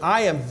frustration.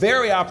 I am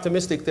very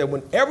optimistic that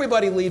when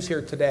everybody leaves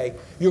here today,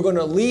 you're going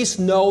to at least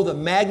know the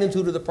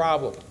magnitude of the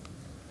problem.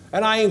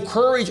 And I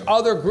encourage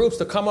other groups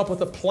to come up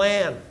with a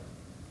plan.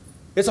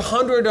 It's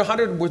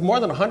 100 with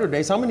more than 100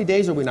 days. How many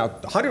days are we now?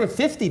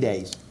 150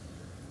 days.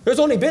 There's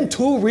only been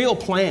 2 real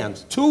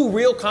plans, 2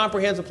 real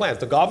comprehensive plans,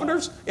 the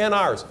governor's and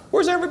ours.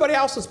 Where's everybody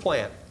else's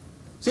plan?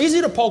 It's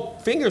easy to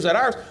poke fingers at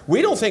ours.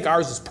 We don't think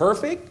ours is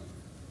perfect.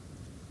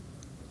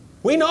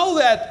 We know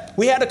that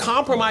we had to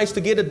compromise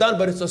to get it done,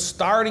 but it's a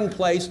starting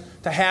place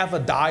to have a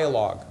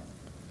dialogue.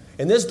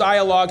 And this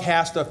dialogue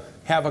has to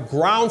have a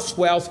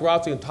groundswell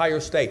throughout the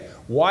entire state.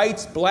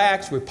 Whites,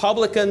 blacks,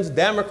 Republicans,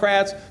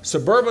 Democrats,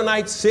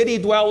 suburbanites, city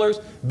dwellers,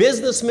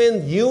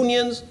 businessmen,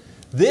 unions.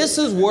 This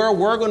is where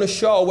we're going to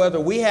show whether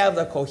we have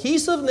the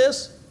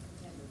cohesiveness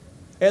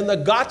and the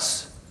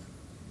guts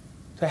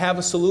to have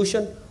a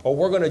solution, or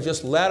we're going to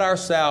just let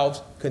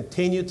ourselves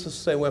continue to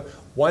say, well,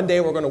 one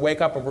day we're going to wake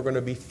up and we're going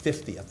to be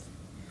 50th.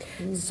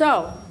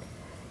 So,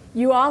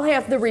 you all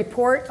have the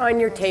report on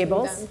your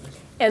tables,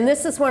 and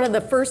this is one of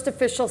the first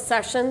official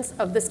sessions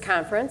of this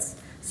conference.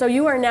 So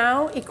you are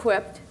now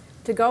equipped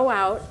to go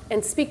out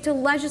and speak to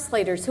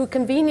legislators who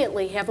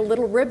conveniently have a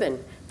little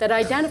ribbon that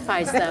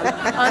identifies them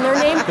on their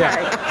name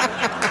card.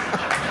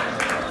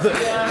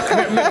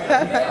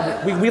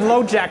 We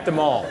low jacked them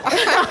all.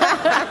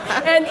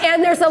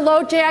 And there's a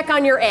low jack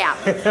on your app.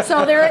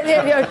 So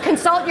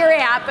consult your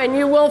app and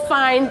you will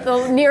find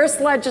the nearest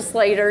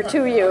legislator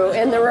to you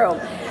in the room.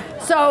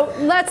 So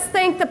let's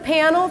thank the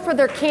panel for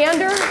their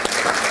candor.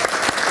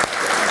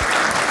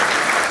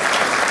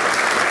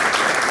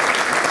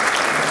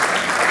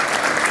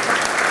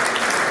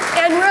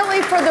 And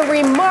really for the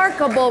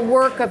remarkable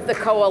work of the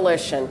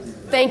coalition.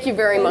 Thank you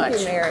very much.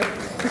 Thank you, Mary.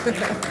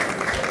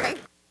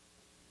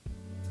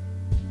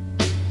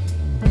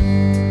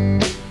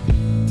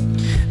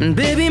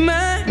 Baby,